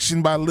hoops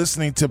action by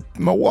listening to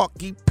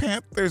Milwaukee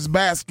Panthers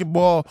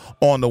basketball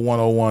on the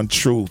 101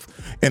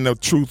 Truth and the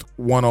Truth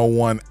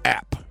 101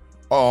 app.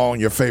 All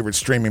on your favorite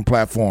streaming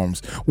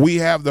platforms. We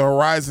have the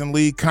Horizon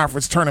League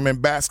Conference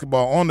Tournament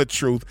basketball on The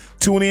Truth.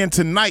 Tune in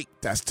tonight.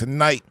 That's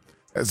tonight.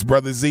 That's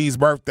Brother Z's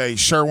birthday,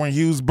 Sherwin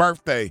Hughes'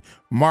 birthday,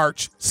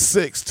 March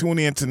 6th. Tune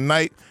in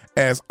tonight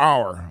as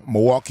our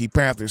Milwaukee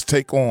Panthers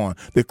take on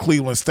the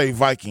Cleveland State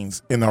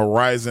Vikings in the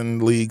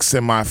Horizon League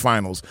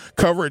semifinals.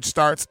 Coverage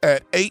starts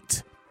at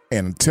 8,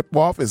 and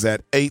tip-off is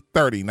at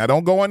 8:30. Now,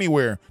 don't go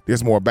anywhere.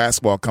 There's more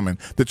basketball coming.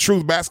 The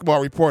Truth Basketball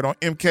Report on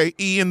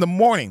MKE in the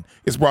morning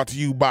is brought to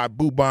you by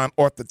Bubon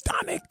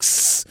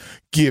Orthodontics.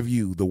 Give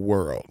the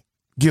world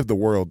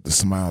the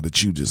smile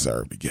that you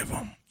deserve to give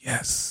them.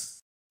 Yes.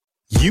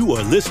 You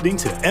are listening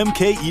to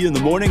MKE in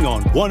the morning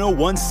on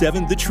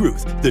 101.7 The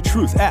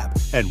Truth app,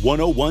 and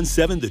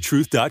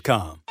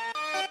 1017thetruth.com.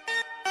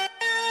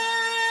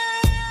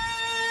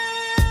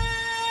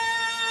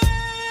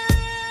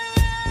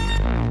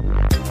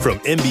 From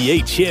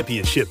NBA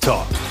championship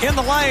talk. In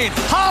the lane,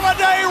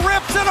 Holiday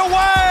rips it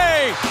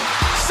away.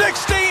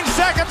 16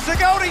 seconds to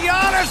go to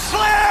Giannis.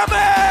 Slam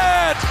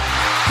it!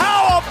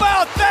 How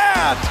about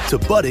that? To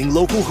budding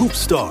local hoop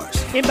stars.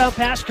 Inbound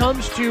pass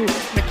comes to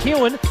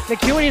McEwen.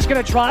 McEwen is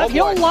going to drive.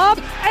 He'll lob.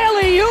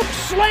 Alley-oop,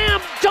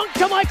 slam, dunk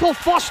to Michael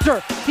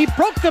Foster. He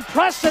broke the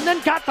press and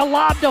then got the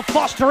lob to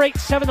Foster.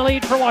 8-7 the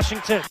lead for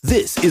Washington.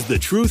 This is the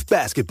Truth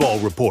Basketball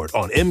Report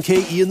on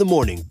MKE in the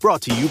morning,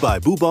 brought to you by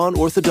Bubon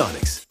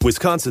Orthodontics,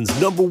 Wisconsin's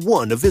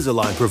 #1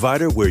 Invisalign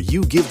provider, where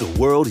you give the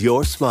world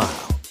your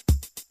smile.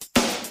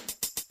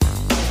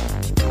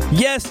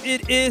 Yes,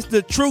 it is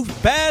the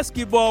Truth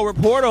Basketball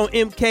Report on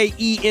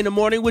MKE in the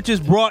morning, which is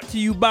brought to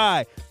you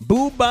by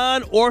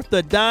Bubon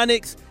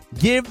Orthodontics.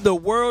 Give the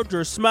world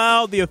your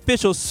smile, the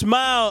official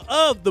smile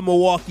of the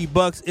Milwaukee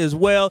Bucks as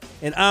well.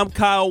 And I'm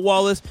Kyle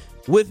Wallace.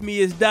 With me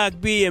is Doc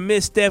B and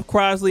Miss Steph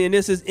Crosley, and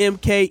this is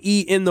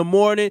MKE in the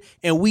morning.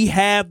 And we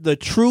have the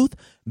Truth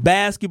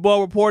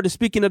Basketball Report. And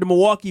speaking of the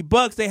Milwaukee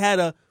Bucks, they had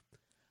I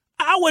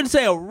wouldn't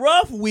say a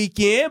rough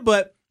weekend,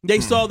 but they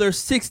saw their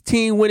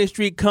 16-winning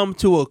streak come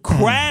to a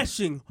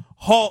crashing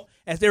halt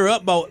as they were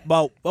up about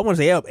I want to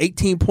say up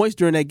 18 points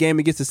during that game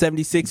against the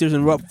 76ers,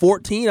 and were up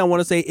 14, I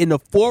want to say, in the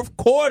fourth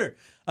quarter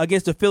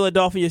against the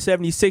Philadelphia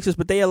 76ers,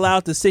 but they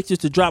allowed the Sixers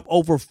to drop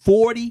over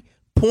 40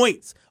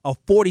 points, a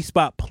 40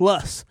 spot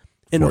plus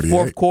in the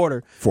fourth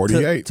quarter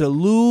 48 to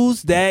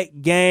lose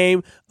that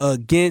game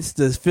against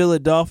the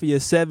Philadelphia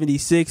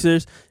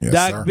 76ers. Yes,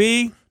 Doc sir.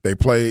 B, They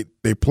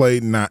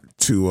played not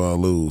to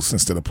lose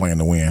instead of playing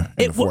to win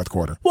in the fourth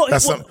quarter.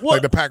 That's something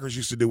like the Packers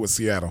used to do with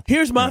Seattle.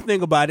 Here's my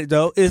thing about it,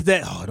 though, is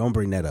that don't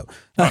bring that up.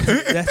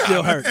 That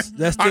still hurts.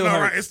 That still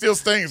hurts. Right? It still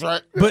stings,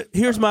 right? But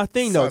here's my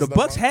thing, though. The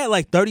Bucs had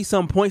like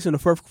 30-some points in the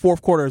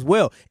fourth quarter as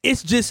well.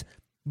 It's just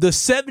the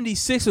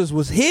 76ers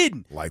was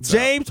hidden.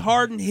 James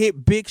Harden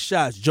hit big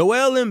shots.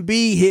 Joel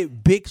Embiid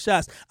hit big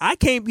shots. I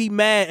can't be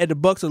mad at the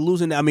Bucs are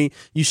losing. I mean,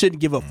 you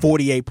shouldn't give up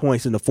 48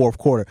 points in the fourth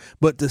quarter.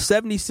 But the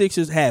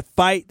 76ers had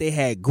fight. They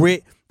had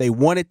grit. They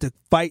wanted to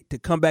fight to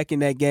come back in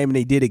that game, and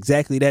they did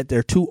exactly that.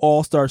 Their two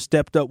all-stars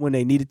stepped up when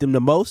they needed them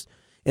the most,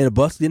 and the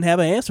Bucs didn't have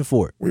an answer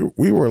for it.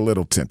 We were a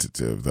little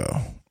tentative,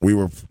 though. We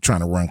were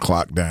trying to run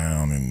clock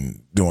down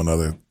and doing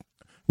other.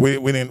 We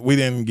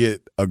didn't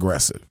get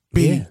aggressive.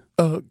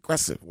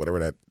 Aggressive,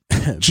 whatever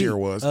that cheer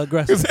was.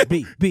 Aggressive.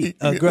 Be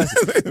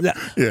aggressive. Now,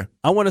 yeah.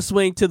 I want to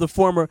swing to the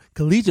former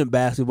collegiate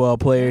basketball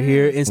player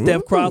here, and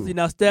Steph Crosby.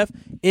 Now, Steph,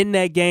 in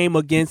that game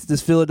against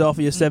this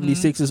Philadelphia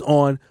 76ers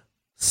on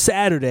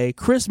Saturday,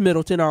 Chris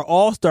Middleton, our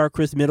all-star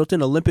Chris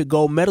Middleton, Olympic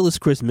gold medalist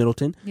Chris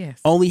Middleton,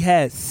 only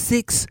had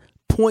 6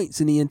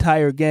 points in the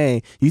entire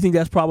game. You think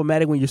that's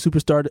problematic when your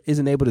superstar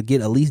isn't able to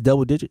get at least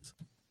double digits?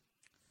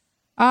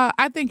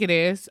 I think it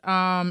is.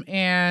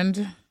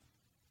 And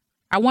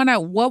I wonder,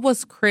 what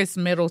was Chris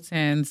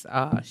Middleton's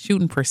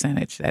shooting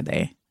percentage that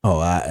day? Oh,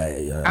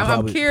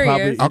 I'm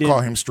curious. I'll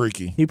call him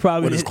streaky. He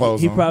probably with his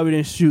clothes on. Probably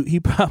didn't shoot.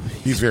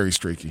 He's very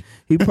streaky.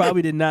 He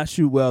probably did not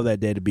shoot well that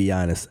day, to be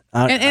honest.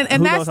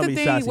 And that's the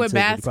thing with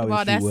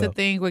basketball. That's the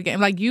thing with game.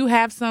 Like, you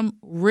have some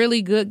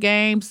really good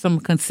games, some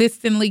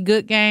consistently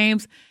good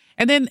games,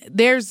 and then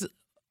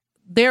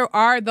there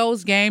are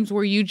those games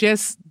where you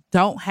just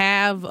don't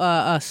have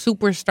a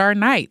superstar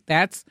night.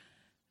 That's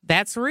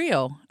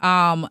real.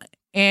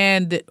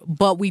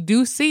 But we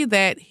do see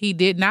that he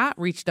did not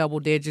reach double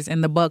digits,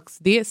 and the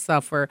Bucs did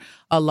suffer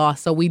a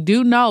loss. So we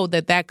do know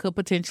that could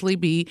potentially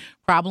be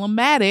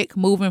problematic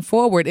moving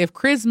forward. If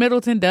Chris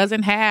Middleton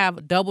doesn't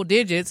have double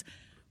digits,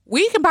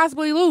 we can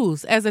possibly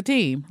lose as a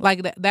team.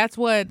 Like that's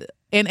what,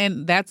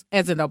 and that's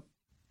as an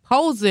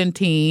opposing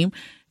team.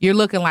 You're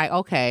looking like,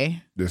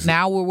 okay,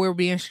 now we're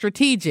being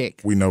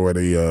strategic. We know where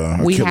the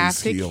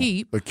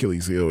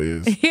Achilles heel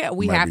is. Yeah,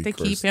 we have to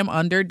keep him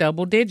under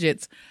double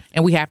digits,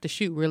 and we have to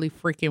shoot really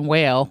freaking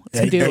well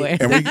to do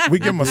it. And we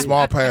give him a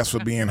small pass for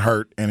being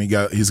hurt, and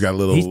he's got a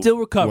little. He's still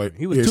recovering.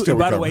 He was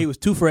by the way, he was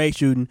 2 for 8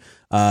 shooting.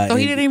 So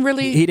he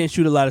didn't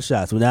shoot a lot of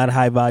shots. We're not a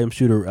high volume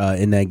shooter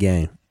in that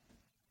game.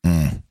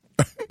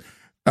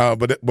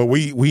 But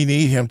we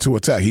need him to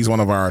attack. He's one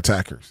of our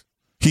attackers.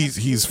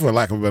 He's for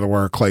lack of a better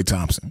word, Klay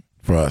Thompson.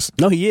 For us,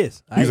 no, he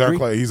is. He's our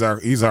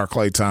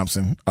Klay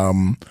Thompson.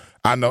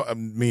 I know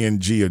me and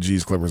G of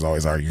G's Clippers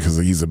always argue because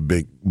he's a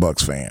big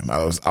Bucks fan.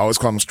 I always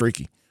call him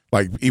streaky.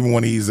 Like even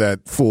when he's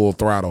at full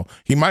throttle,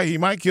 he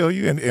might kill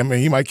you, and I mean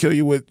he might kill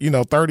you with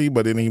 30,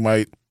 but then he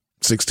might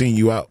 16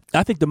 you out.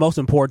 I think the most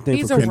important thing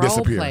he's a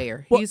role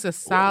player. He's a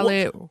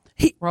solid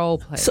role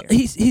player. So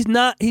he's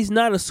not a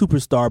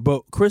superstar,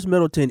 but Chris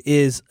Middleton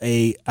is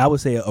I would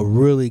say a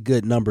really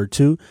good number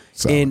 2.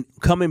 And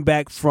coming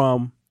back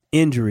from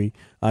injury,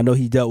 I know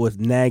he dealt with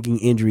nagging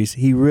injuries.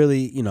 He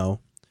really,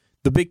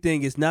 the big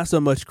thing is not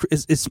so much.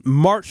 It's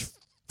March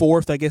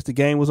 4th, I guess the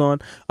game was on.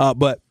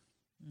 But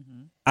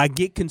I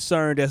get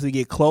concerned as we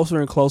get closer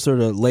and closer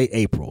to late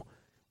April.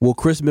 Will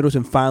Chris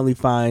Middleton finally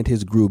find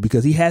his groove?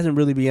 Because he hasn't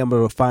really been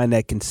able to find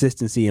that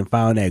consistency and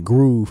find that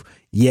groove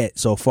yet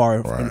so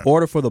far. Right. In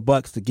order for the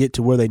Bucks to get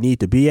to where they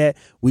need to be at,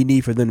 we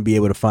need for them to be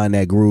able to find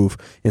that groove.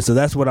 And so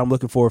that's what I'm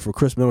looking for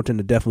Chris Middleton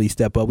to definitely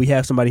step up. We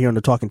have somebody here on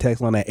the talking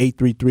text line at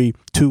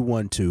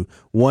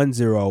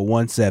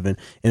 833-212-1017.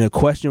 And the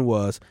question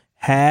was,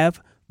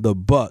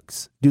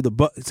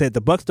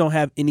 the Bucks don't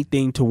have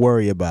anything to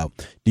worry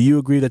about. Do you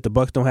agree that the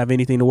Bucks don't have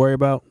anything to worry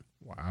about?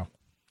 Wow.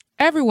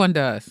 Everyone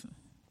does.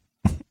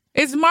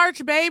 It's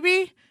March,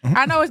 baby.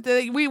 I know it's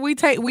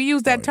we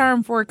use that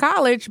term for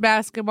college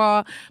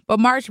basketball, but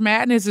March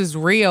Madness is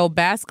real.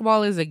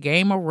 Basketball is a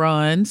game of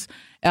runs,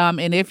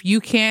 and if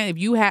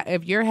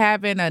you're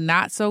having a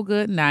not so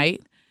good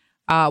night,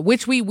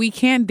 which we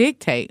can't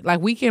dictate.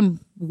 Like we can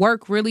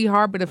work really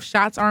hard, but if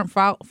shots aren't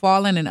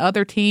falling and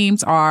other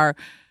teams are,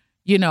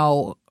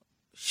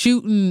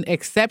 shooting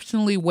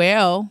exceptionally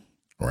well,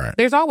 right?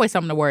 There's always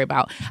something to worry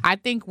about. I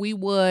think we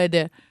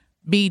would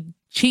be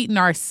cheating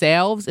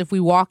ourselves if we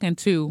walk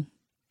into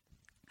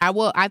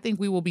I think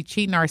we will be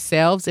cheating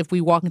ourselves if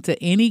we walk into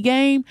any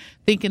game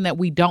thinking that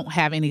we don't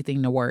have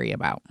anything to worry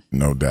about.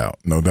 No doubt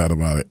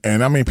about it.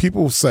 And I mean,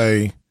 people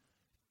say,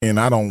 and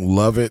I don't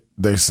love it,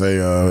 they say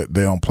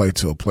they don't play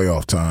till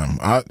playoff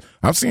time.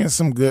 I've seen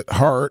some good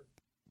hard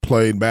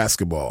played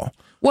basketball.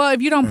 Well,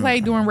 if you don't play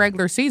during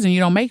regular season, you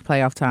don't make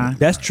playoff time.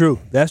 That's true.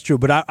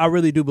 But I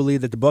really do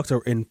believe that the Bucks are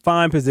in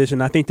fine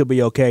position. I think they'll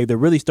be okay. They're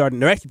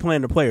actually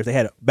playing the players. They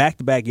had a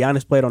back-to-back.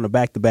 Giannis played on the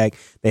back-to-back.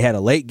 They had a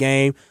late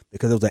game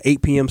because it was an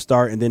 8 p.m.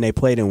 start, and then they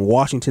played in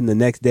Washington the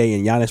next day,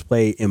 and Giannis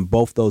played in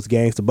both those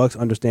games. The Bucks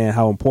understand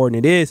how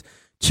important it is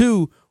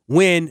to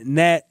win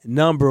that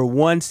number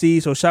 1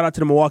 seed. So shout out to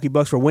the Milwaukee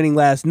Bucks for winning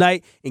last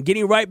night and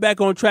getting right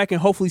back on track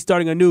and hopefully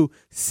starting a new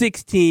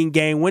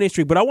 16-game winning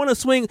streak. But I want to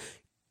swing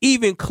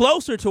even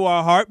closer to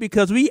our heart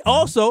because we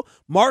also,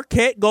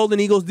 Marquette Golden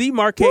Eagles, the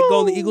Marquette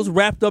Golden Eagles,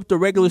 wrapped up the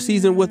regular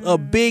season with a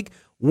big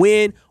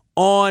win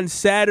on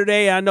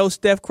Saturday. I know,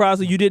 Steph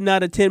Crosby, you did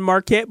not attend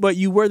Marquette, but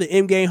you were the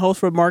M-Game host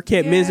for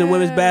Marquette men's and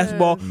women's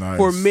basketball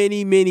for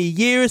many, many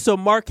years. So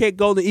Marquette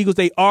Golden Eagles,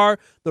 they are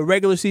the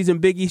regular season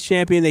Big East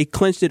champion. They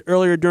clinched it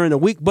earlier during the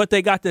week, but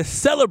they got to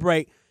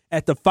celebrate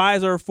at the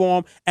Fiserv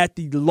Forum at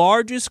the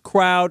largest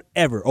crowd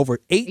ever. Over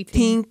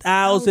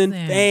 18,000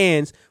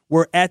 fans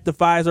were at the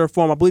Fiserv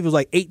Forum. I believe it was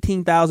like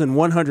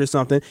 18,100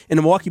 something. And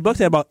the Milwaukee Bucks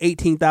had about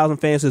 18,000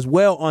 fans as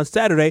well on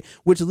Saturday,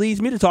 which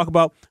leads me to talk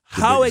about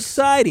how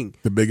exciting.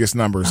 The biggest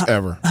numbers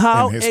ever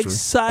how in history.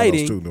 Exciting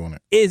those two doing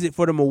it. Is it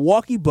for the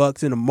Milwaukee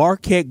Bucks and the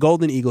Marquette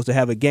Golden Eagles to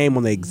have a game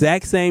on the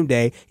exact same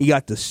day? You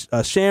got the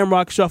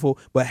Shamrock Shuffle,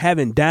 but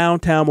having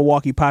downtown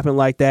Milwaukee popping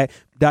like that.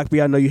 Doc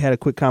B, I know you had a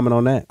quick comment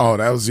on that. Oh,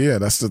 that's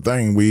the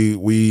thing.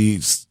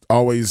 We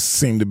always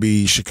seem to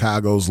be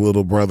Chicago's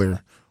little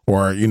brother,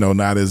 or,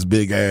 not as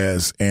big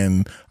as,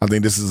 and I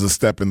think this is a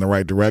step in the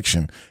right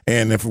direction.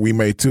 And if I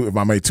may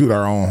toot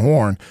our own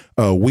horn,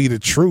 We the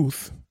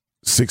Truth,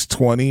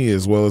 620,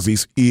 as well as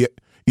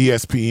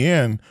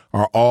ESPN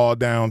are all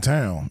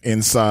downtown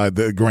inside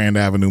the Grand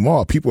Avenue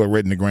Mall. People are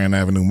renting the Grand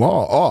Avenue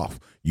Mall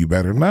off. You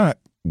better not.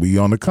 We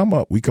on the come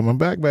up. We coming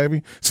back,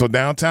 baby. So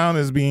downtown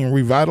is being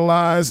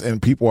revitalized,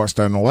 and people are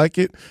starting to like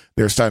it.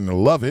 They're starting to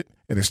love it,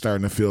 and they're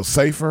starting to feel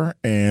safer,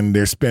 and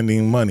they're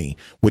spending money,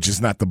 which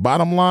is not the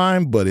bottom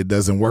line, but it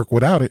doesn't work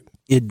without it.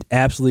 It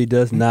absolutely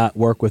does not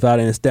work without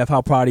it. And Steph,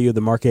 how proud are you of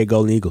the Marquette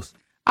Golden Eagles?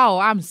 Oh,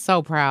 I'm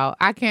so proud.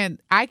 I can't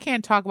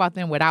talk about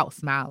them without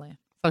smiling.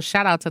 So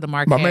shout out to the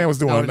Marquette. My man was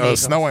doing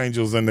snow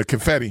angels and the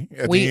confetti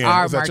at we the end.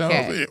 Are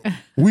Marquette.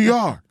 We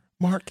are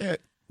Marquette.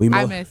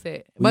 I miss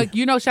it. But,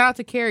 shout out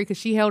to Carrie because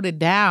she held it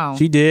down.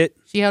 She did.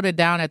 She held it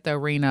down at the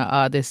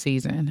arena this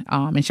season.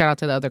 And shout out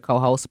to the other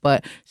co-hosts.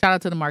 But shout out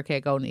to the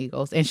Marquette Golden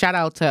Eagles. And shout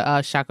out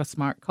to Shaka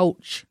Smart,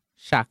 Coach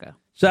Shaka.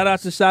 Shout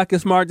out to Shaka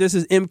Smart. This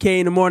is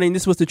MK in the Morning.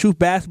 This was the Truth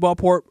Basketball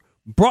Report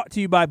brought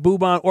to you by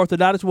Boubon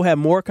Orthodontics. We'll have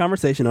more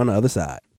conversation on the other side.